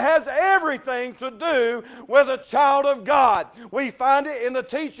 It has everything to do with a child of God. We find it in the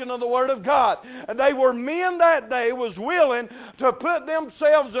teaching of the Word of God. And they were men that day was willing to put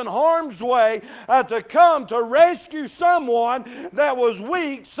themselves in harm's way to come to rescue someone that was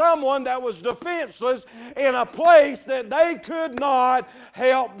weak, someone that was defenseless in a place that they could not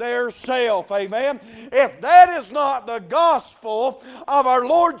help theirself. Amen. If that is not the gospel of our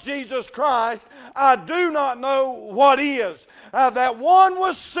Lord Jesus Christ, I do not know what is. That one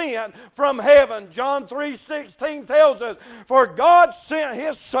was sent from heaven. John 3:16 tells us, for God sent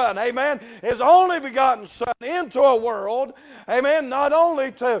His Son, amen, His only begotten Son into a world, amen, not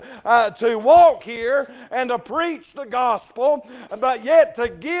only to walk here and to preach the gospel, but yet to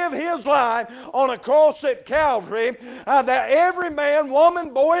give His life on a cross at Calvary, that every man,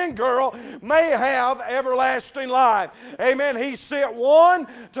 woman, boy, and girl may have everlasting life. Amen. He sent one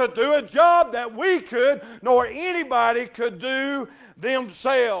to do a job that we could, nor anybody could do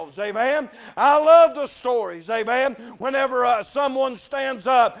themselves. Amen. I love the stories. Amen. Whenever someone stands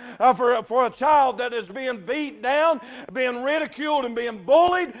up for a child that is being beat down, being ridiculed, and being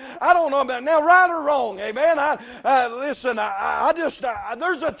bullied, I don't know about now, right or wrong. Amen. Listen,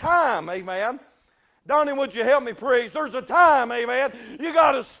 there's a time. Amen. Donnie, would you help me preach? There's a time, amen, you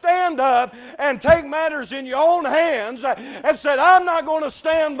got to stand up and take matters in your own hands and say, I'm not going to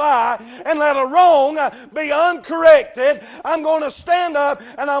stand by and let a wrong be uncorrected. I'm going to stand up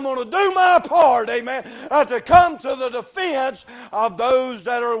and I'm going to do my part, amen, to come to the defense of those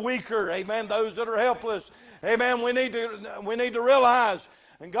that are weaker, amen, those that are helpless. Amen. We need to realize,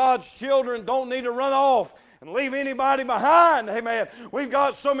 and God's children don't need to run off and leave anybody behind. Amen. We've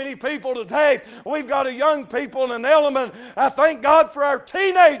got so many people today. We've got a young people in an element. I thank God for our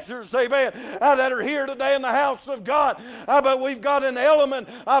teenagers, amen, that are here today in the house of God. But we've got an element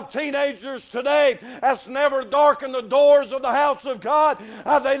of teenagers today that's never darkened the doors of the house of God.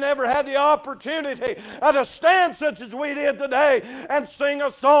 They never had the opportunity to stand such as we did today and sing a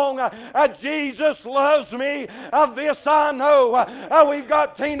song, Jesus loves me, of this I know. We've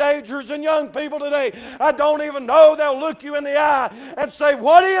got teenagers and young people today. I don't even know. They'll look you in the eye and say,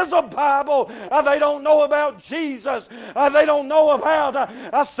 what is the Bible? They don't know about Jesus. They don't know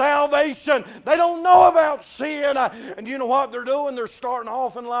about salvation. They don't know about sin. And you know what they're doing? They're starting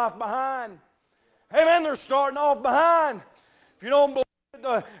off in life behind. Amen. They're starting off behind. If you don't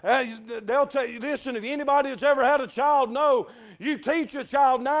believe, they'll tell you, listen, if anybody that's ever had a child know, you teach a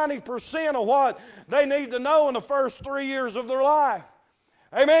child 90% of what they need to know in the first 3 years of their life.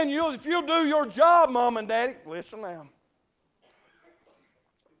 Amen. If you'll do your job, Mom and Daddy, listen now.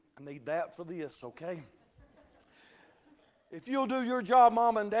 I need that for this, okay? If you'll do your job,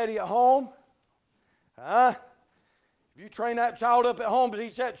 Mom and Daddy, at home, if you train that child up at home,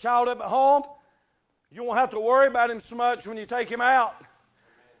 teach that child up at home, you won't have to worry about him so much when you take him out.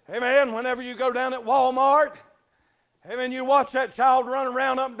 Amen. Whenever you go down at Walmart, amen, you watch that child run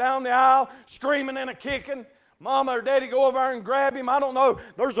around up and down the aisle, screaming and a-kicking. Mama or Daddy go over there and grab him. I don't know.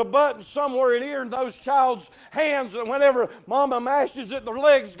 There's a button somewhere in here in those child's hands, and whenever Mama mashes it, their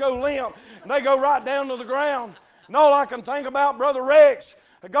legs go limp, and they go right down to the ground. And all I can think about, Brother Rex,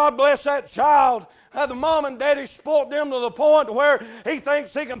 God bless that child. The mom and daddy spoiled them to the point where he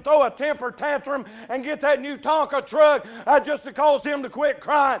thinks he can throw a temper tantrum and get that new Tonka truck just to cause him to quit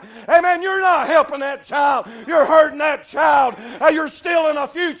crying. Amen. You're not helping that child. You're hurting that child. You're stealing a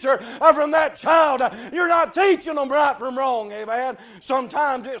future from that child. You're not teaching them right from wrong. Amen.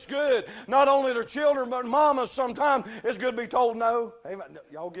 Sometimes it's good. Not only their children, but mamas, sometimes it's good to be told no. Amen.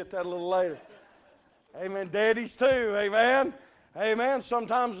 Y'all get that a little later. Amen. Daddies too. Amen. Amen.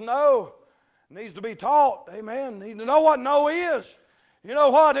 Sometimes no needs to be taught. Amen. Need to know what no is. You know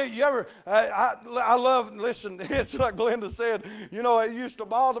what? You ever? I love. Listen, it's like Glenda said. You know, it used to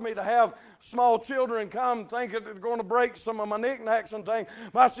bother me to have small children come thinking they're going to break some of my knickknacks and things.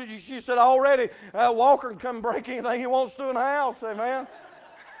 But she said already, Walker can come break anything he wants to in the house. Amen.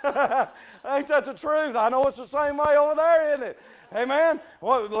 Ain't that the truth? I know it's the same way over there, isn't it? Amen.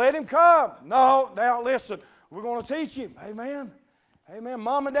 Well, let him come. No, now listen. We're going to teach him. Amen. Amen.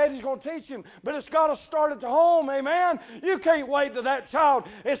 Mom and daddy's going to teach him, but it's got to start at the home. Amen. You can't wait till that child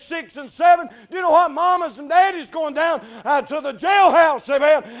is 6 and 7. You know what? Mamas and daddies going down to the jailhouse,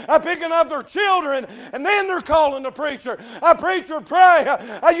 amen, picking up their children, and then they're calling the preacher. A preacher, pray.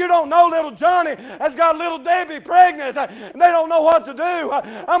 You don't know little Johnny has got little Debbie pregnant, and they don't know what to do.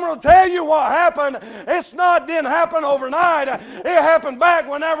 I'm going to tell you what happened. Didn't happen overnight. It happened back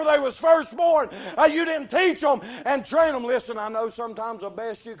whenever they was first born. You didn't teach them and train them. Listen, I know sometimes the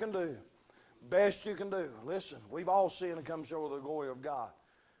best you can do. Best you can do. Listen, we've all sinned and come short of the glory of God.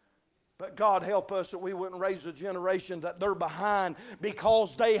 But God help us that we wouldn't raise a generation that they're behind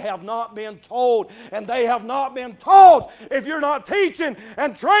because they have not been told and they have not been taught. If you're not teaching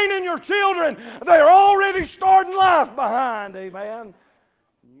and training your children, they're already starting life behind. Amen.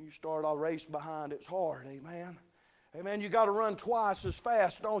 You start a race behind, it's hard. Amen. Amen. You got to run twice as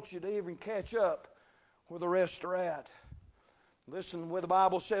fast, don't you, to even catch up where the rest are at. Listen, where the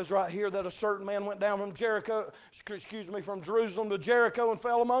Bible says right here that a certain man went down from from Jerusalem to Jericho and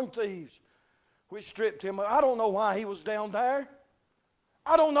fell among thieves, which stripped him. I don't know why he was down there.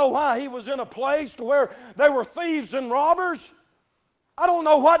 I don't know why he was in a place to where there were thieves and robbers. I don't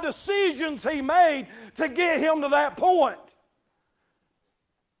know what decisions he made to get him to that point.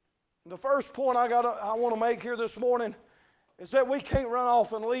 The first point I want to make here this morning is that we can't run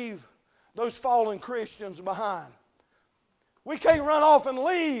off and leave those fallen Christians behind. We can't run off and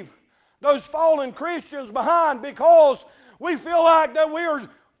leave those fallen Christians behind because we feel like that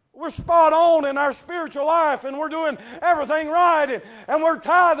we're spot on in our spiritual life and we're doing everything right and we're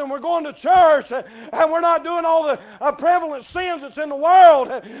tithing, we're going to church and we're not doing all the prevalent sins that's in the world,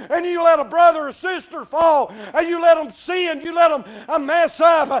 and you let a brother or sister fall and you let them sin, you let them mess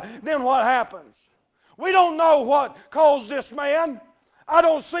up, then what happens? We don't know what caused this man. I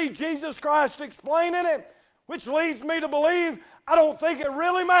don't see Jesus Christ explaining it, which leads me to believe I don't think it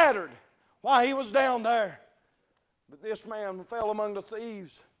really mattered why he was down there. But this man fell among the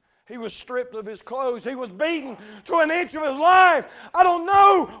thieves. He was stripped of his clothes. He was beaten to an inch of his life. I don't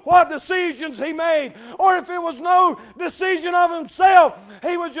know what decisions he made, or if it was no decision of himself.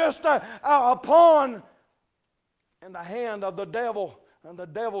 He was just a pawn in the hand of the devil, and the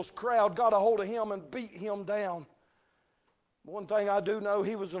devil's crowd got a hold of him and beat him down. One thing I do know,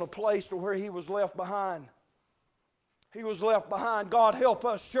 he was in a place to where he was left behind. He was left behind. God help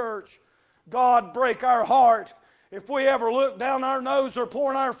us, church. God break our heart if we ever look down our nose or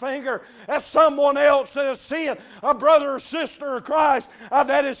point our finger at someone else that is sin, a brother or sister of Christ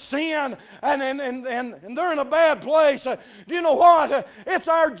that is sin, and they're in a bad place. Do you know what? It's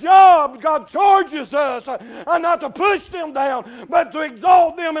our job. God charges us not to push them down, but to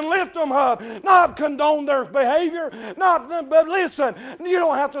exalt them and lift them up, not condone their behavior. But listen, you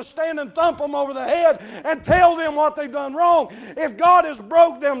don't have to stand and thump them over the head and tell them what they've done wrong. If God has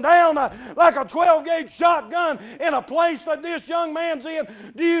broke them down like a 12-gauge shotgun in a place that this young man's in,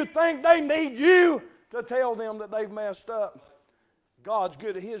 do you think they need you to tell them that they've messed up? God's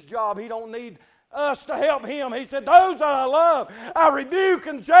good at his job. He don't need us to help him. He said, those that I love, I rebuke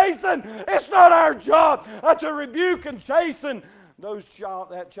and chasten. It's not our job to rebuke and chasten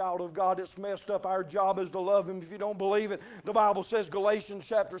that child of God that's messed up. Our job is to love him. If you don't believe it, the Bible says, Galatians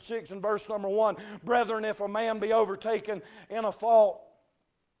chapter 6 and verse number 1, brethren, if a man be overtaken in a fault,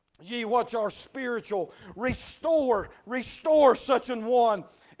 ye which are spiritual, restore such an one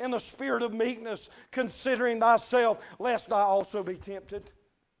in the spirit of meekness, considering thyself, lest thou also be tempted.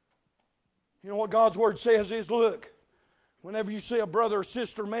 You know what God's word says is, look, whenever you see a brother or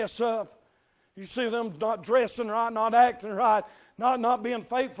sister mess up, you see them not dressing right, not acting right, not being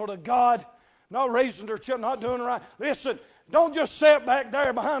faithful to God, not raising their children, not doing right. Listen, don't just sit back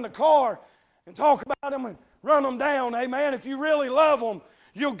there behind the car and talk about them and run them down, amen. If you really love them,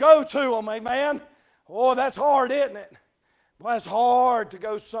 you'll go to them, amen. Oh, that's hard, isn't it? Well, it's hard to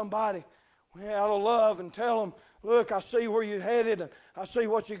go to somebody out of love and tell them, look, I see where you're headed, and I see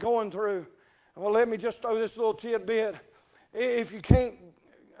what you're going through. Well, let me just throw this little tidbit. If you can't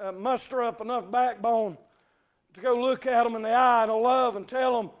muster up enough backbone to go look at them in the eye and love and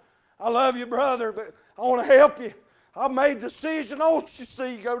tell them, I love you, brother, but I want to help you. I've made a decision. Don't you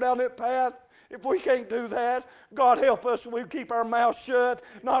see, go down that path. If we can't do that, God help us, we keep our mouth shut,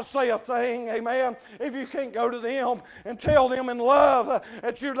 not say a thing, amen. If you can't go to them and tell them in love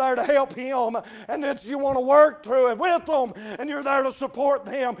that you're there to help him and that you want to work through it with them and you're there to support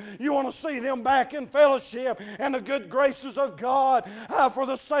them, you want to see them back in fellowship and the good graces of God for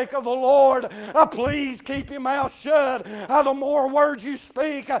the sake of the Lord, please keep your mouth shut. The more words you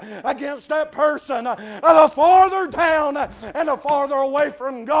speak against that person, the farther down and the farther away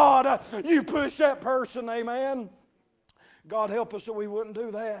from God you push that person, amen. God help us that we wouldn't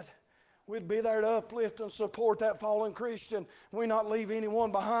do that. We'd be there to uplift and support that fallen Christian. We not leave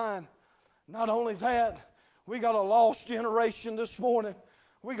anyone behind. Not only that, we got a lost generation this morning.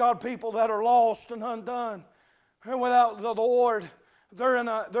 We got people that are lost and undone. And without the Lord, they're in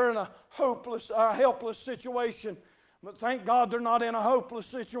a hopeless, helpless situation. But thank God they're not in a hopeless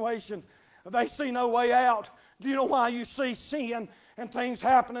situation. They see no way out. Do you know why you see sin and things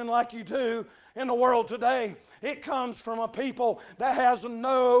happening like you do in the world today? It comes from a people that has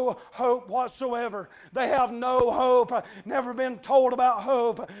no hope whatsoever. They have no hope. Never been told about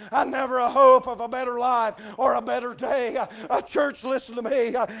hope. Never a hope of a better life or a better day. Church, listen to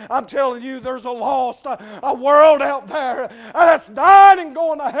me. I'm telling you, there's a lost a world out there that's dying and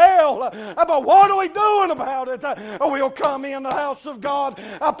going to hell. But what are we doing about it? We'll come in the house of God,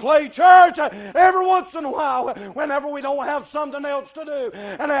 play church every once in a while whenever we don't have something else to do,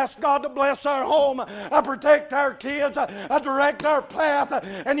 and ask God to bless our home, protect our kids, direct our path.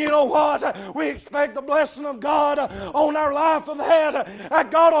 And you know what? We expect the blessing of God on our life of that.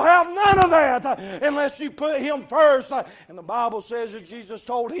 God will have none of that unless you put Him first. And the Bible says that Jesus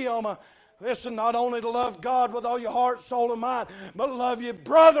told him, listen, not only to love God with all your heart, soul, and mind, but love your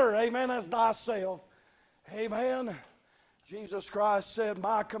brother, amen, as thyself. Amen. Jesus Christ said,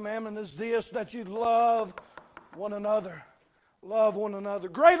 my commandment is this, that you love one another. Love one another.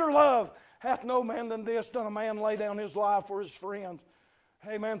 Greater love hath no man than this, than a man lay down his life for his friends.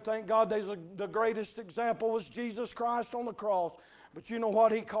 Amen. Thank God the greatest example was Jesus Christ on the cross. But you know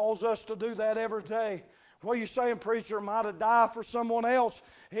what? He calls us to do that every day. What are you saying, preacher? Am I to die for someone else?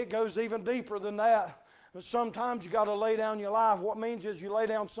 It goes even deeper than that. But sometimes you got to lay down your life. What it means is you lay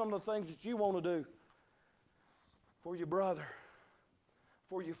down some of the things that you want to do for your brother,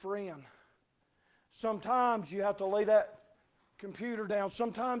 for your friend. Sometimes you have to lay that computer down.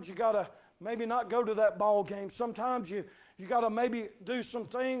 Sometimes you got to maybe not go to that ball game. Sometimes you got to maybe do some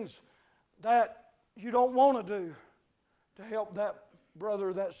things that you don't want to do to help that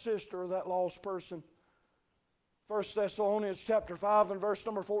brother, that sister, or that lost person. 1 Thessalonians chapter 5 and verse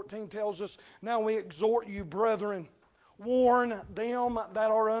number 14 tells us, now we exhort you, brethren, warn them that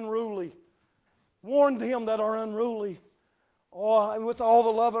are unruly. Warn them that are unruly. Oh, and with all the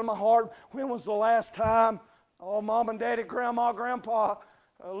love in my heart, when was the last time, oh, mom and daddy, grandma, grandpa,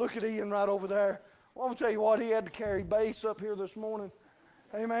 look at Ian right over there. Well, I'm going to tell you what, he had to carry bass up here this morning.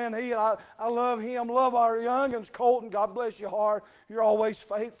 Amen. I love him, love our youngins. Colton, God bless your heart. You're always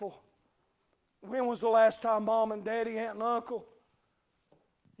faithful. When was the last time mom and daddy, aunt and uncle,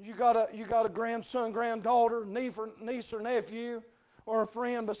 you got a grandson, granddaughter, niece or nephew, or a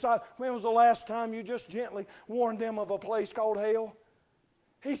friend beside? When was the last time you just gently warned them of a place called hell?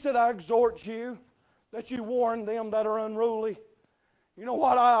 He said, I exhort you that you warn them that are unruly. You know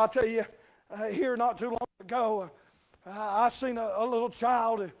what, I'll tell you, here not too long ago, I seen a little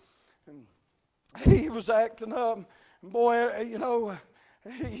child, and he was acting up. And boy, you know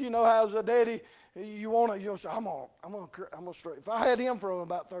how as a daddy, you say, I'm gonna straight. If I had him for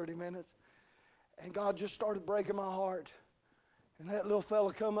about 30 minutes, and God just started breaking my heart, and that little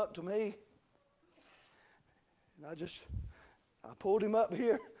fella come up to me, and I pulled him up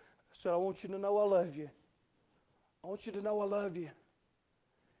here. I said, I want you to know I love you. I want you to know I love you.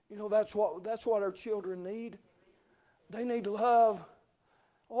 You know, that's what our children need. They need love.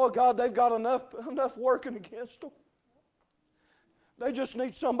 Oh, God, they've got enough working against them. They just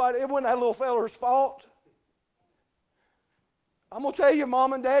need somebody. It wasn't that little fella's fault. I'm going to tell you,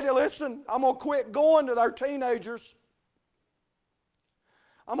 Mom and Daddy, listen, I'm going to quit going to our teenagers.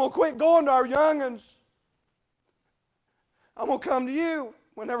 I'm going to quit going to our youngins. I'm going to come to you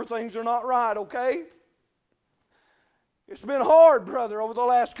whenever things are not right, okay? It's been hard, brother, over the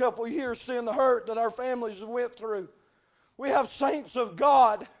last couple of years seeing the hurt that our families have went through. We have saints of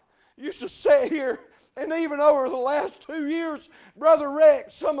God used to sit here, and even over the last 2 years, Brother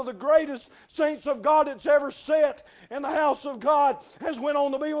Rex, some of the greatest saints of God that's ever sat in the house of God, has went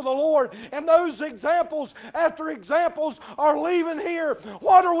on to be with the Lord. And those examples after examples are leaving here.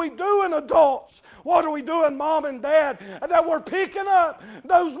 What are we doing, adults? What are we doing, Mom and Dad, that we're picking up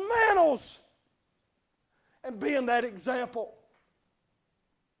those mantles and being that example?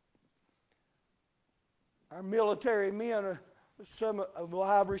 Our military men are some of who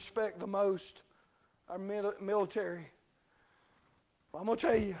I respect the most. Our military. I'm going to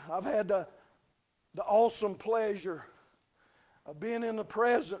tell you, I've had the awesome pleasure of being in the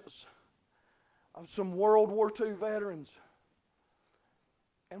presence of some World War II veterans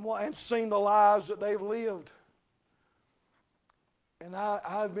and seen the lives that they've lived. And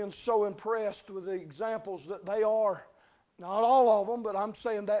I've been so impressed with the examples that they are. Not all of them, but I'm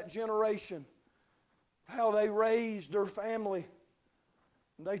saying that generation how they raised their family.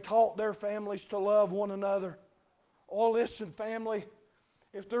 They taught their families to love one another. Oh, listen, family.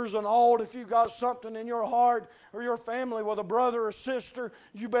 If there's an ought, if you've got something in your heart or your family with a brother or sister,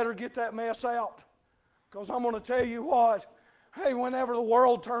 you better get that mess out. Because I'm going to tell you what, hey, whenever the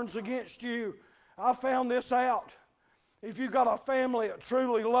world turns against you, I found this out. If you've got a family that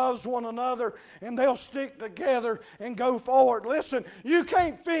truly loves one another and they'll stick together and go forward. Listen, you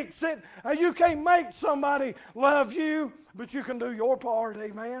can't fix it. You can't make somebody love you, but you can do your part,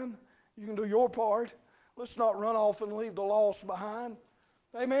 amen? You can do your part. Let's not run off and leave the lost behind.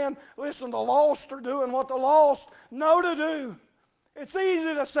 Amen? Listen, the lost are doing what the lost know to do. It's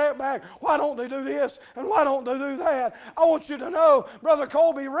easy to sit back. Why don't they do this and why don't they do that? I want you to know, Brother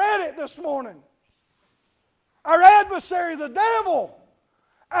Colby read it this morning. Our adversary, the devil,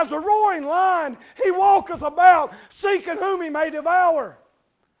 as a roaring lion, he walketh about, seeking whom he may devour.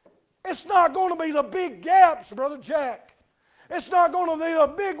 It's not going to be the big gaps, Brother Jack. It's not going to be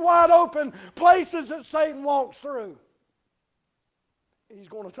the big wide open places that Satan walks through. He's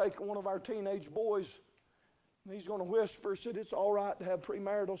going to take one of our teenage boys and he's going to whisper, said, it's all right to have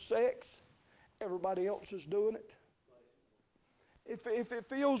premarital sex. Everybody else is doing it. If it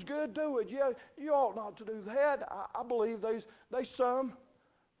feels good, do it. Yeah, you ought not to do that. I believe there's some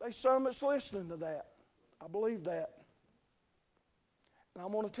that's listening to that. I believe that. And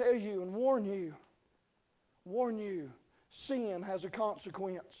I'm going to tell you and warn you, sin has a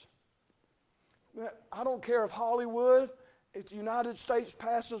consequence. I don't care if Hollywood, if the United States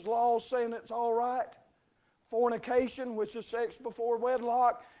passes laws saying it's all right. Fornication, which is sex before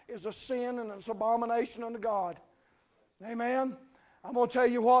wedlock, is a sin and it's an abomination unto God. Amen? I'm going to tell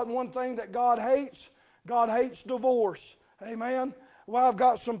you what, one thing that God hates divorce. Amen? Well, I've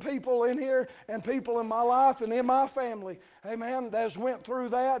got some people in here and people in my life and in my family, amen, that has went through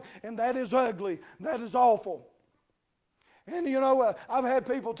that, and that is ugly. That is awful. And you know, I've had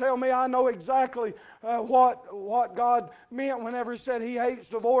people tell me I know exactly what God meant whenever He said He hates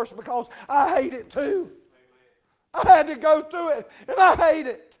divorce, because I hate it too. I had to go through it, and I hate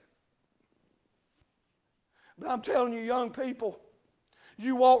it. But I'm telling you, young people,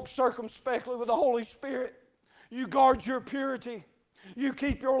 you walk circumspectly with the Holy Spirit. You guard your purity. You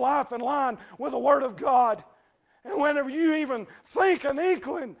keep your life in line with the Word of God. And whenever you even think an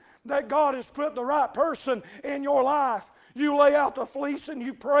inkling that God has put the right person in your life, you lay out the fleece and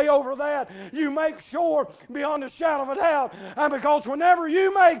you pray over that. You make sure beyond a shadow of a doubt. And because whenever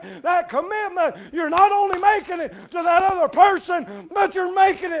you make that commitment, you're not only making it to that other person, but you're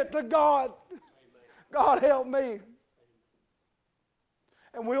making it to God. God help me.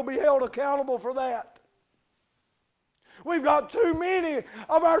 And we'll be held accountable for that. We've got too many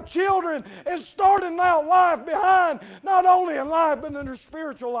of our children is starting out life behind, not only in life, but in their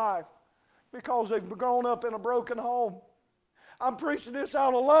spiritual life, because they've grown up in a broken home. I'm preaching this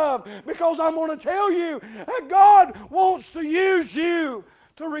out of love because I'm going to tell you that God wants to use you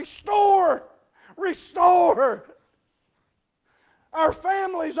to restore. Our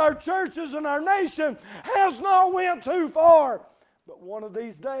families, our churches, and our nation has not went too far. But one of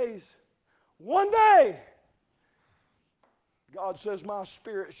these days, one day, God says, my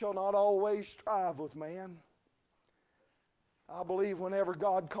spirit shall not always strive with man. I believe whenever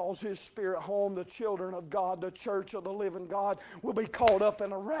God calls His Spirit home, the children of God, the church of the living God, will be caught up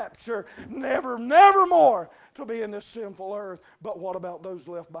in a rapture, never more to be in this sinful earth. But what about those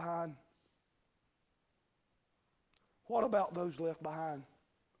left behind? What about those left behind?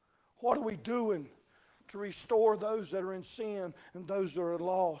 What are we doing to restore those that are in sin and those that are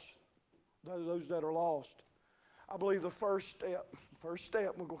lost? Those that are lost. I believe the first step, we're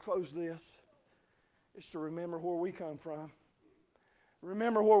going to close this, is to remember where we come from.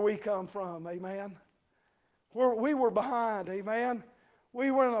 Remember where we come from, amen? Where we were behind, amen? We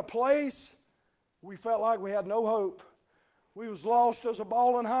were in a place we felt like we had no hope. We was lost as a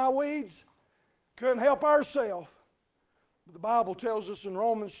ball in high weeds. Couldn't help ourselves. The Bible tells us in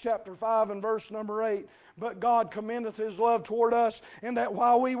Romans chapter 5 and verse number 8, but God commendeth His love toward us, in that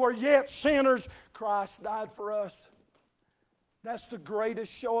while we were yet sinners, Christ died for us. That's the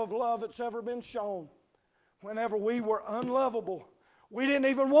greatest show of love that's ever been shown. Whenever we were unlovable, we didn't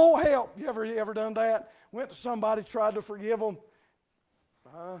even want help. You ever done that? Went to somebody, tried to forgive them.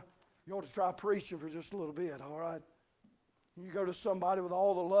 You ought to try preaching for just a little bit, all right? You go to somebody with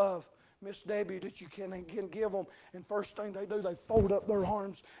all the love, Miss Debbie, that you can give them, and first thing they do, they fold up their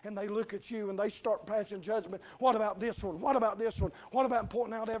arms and they look at you and they start passing judgment. What about this one? What about this one? What about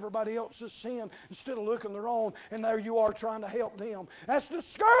pointing out everybody else's sin instead of looking their own? And there you are trying to help them. That's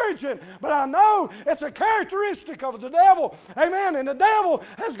discouraging, but I know it's a characteristic of the devil. Amen. And the devil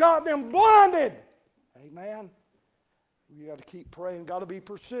has got them blinded. Amen. You got to keep praying. Got to be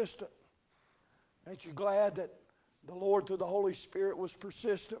persistent. Ain't you glad that the Lord through the Holy Spirit was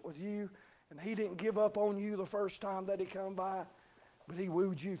persistent with you, and He didn't give up on you the first time that He come by, but He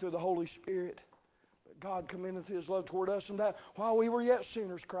wooed you through the Holy Spirit. But God commendeth His love toward us, and that while we were yet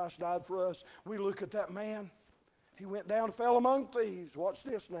sinners, Christ died for us. We look at that man. He went down and fell among thieves. Watch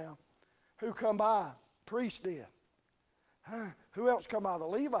this now. Who come by? Priest did. Huh? Who else come by? The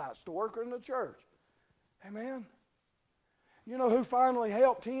Levites, the worker in the church. Amen. You know who finally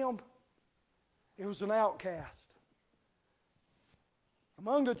helped him? It was an outcast.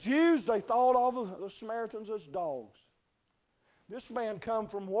 Among the Jews, they thought of the Samaritans as dogs. This man come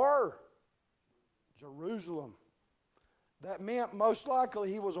from where? Jerusalem. That meant most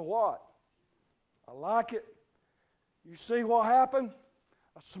likely he was a what? I like it. You see what happened?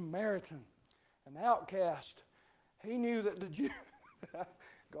 A Samaritan, an outcast. He knew that the Jews,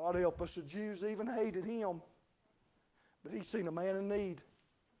 God help us, the Jews even hated him. But he seen a man in need.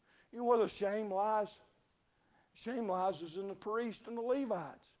 You know where the shame lies? Shame lies is in the priest and the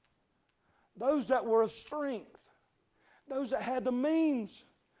Levites. Those that were of strength. Those that had the means.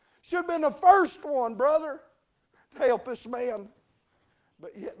 Should have been the first one, brother, to help this man.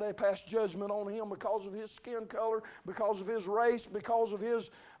 But yet they passed judgment on him because of his skin color, because of his race, because of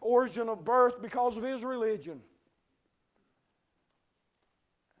his origin of birth, because of his religion.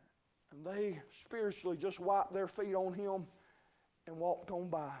 And they spiritually just wiped their feet on him and walked on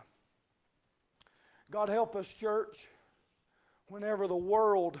by. God help us, church, whenever the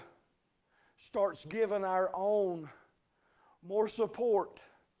world starts giving our own more support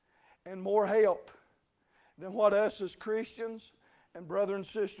and more help than what us as Christians and brothers and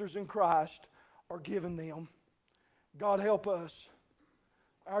sisters in Christ are giving them. God help us.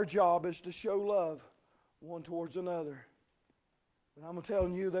 Our job is to show love one towards another. And I'm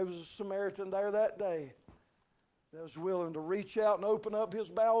telling you, there was a Samaritan there that day that was willing to reach out and open up his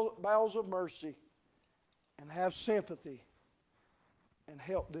bowels of mercy and have sympathy and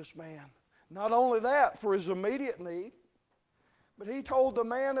help this man. Not only that, for his immediate need, but he told the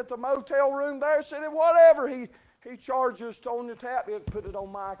man at the motel room there, said, whatever he charges on the tab, he'll put it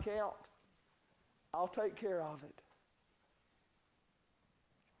on my account. I'll take care of it.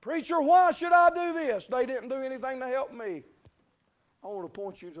 Preacher, why should I do this? They didn't do anything to help me. I want to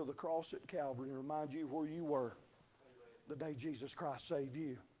point you to the cross at Calvary and remind you where you were the day Jesus Christ saved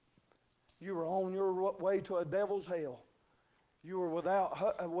you. You were on your way to a devil's hell. You were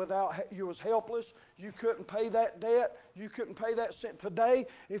you was helpless. You couldn't pay that debt. You couldn't pay that sin. Today,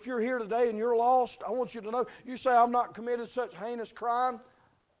 if you're here today and you're lost, I want you to know, you say, I've not committed such heinous crime.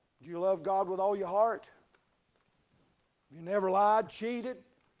 Do you love God with all your heart? You never lied, cheated,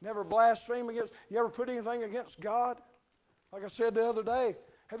 never blasphemed against, you ever put anything against God? Like I said the other day,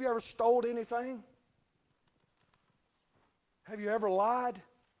 have you ever stole anything? Have you ever lied?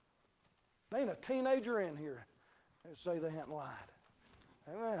 There ain't a teenager in here that say they hadn't lied.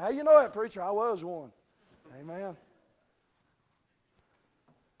 Amen. How you know that, preacher? I was one. Amen.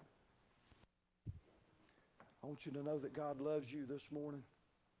 I want you to know that God loves you this morning.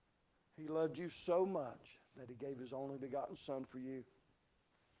 He loved you so much that He gave His only begotten Son for you.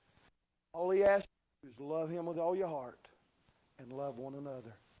 All He asks you is to love Him with all your heart and love one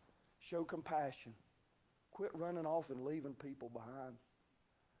another. Show compassion. Quit running off and leaving people behind.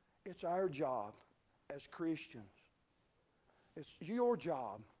 It's our job as Christians. It's your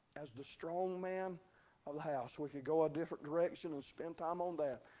job as the strong man of the house. We could go a different direction and spend time on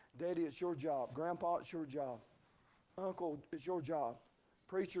that. Daddy, it's your job. Grandpa, it's your job. Uncle, it's your job.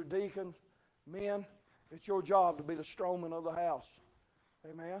 Preacher, deacon, men, it's your job to be the strongman of the house.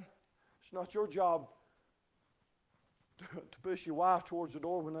 Amen? It's not your job to push your wife towards the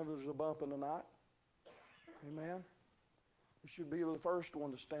door whenever there's a bump in the night. Amen? You should be the first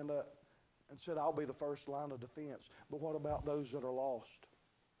one to stand up and say, I'll be the first line of defense. But what about those that are lost?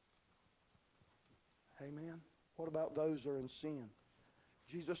 Amen? What about those that are in sin?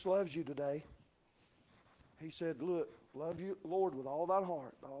 Jesus loves you today. He said, look, love you, Lord, with all thy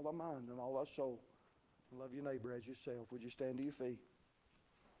heart, all thy mind, and all thy soul. Love your neighbor as yourself. Would you stand to your feet?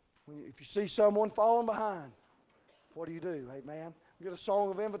 If you see someone falling behind, what do? Amen. We get a song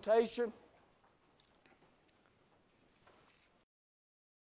of invitation.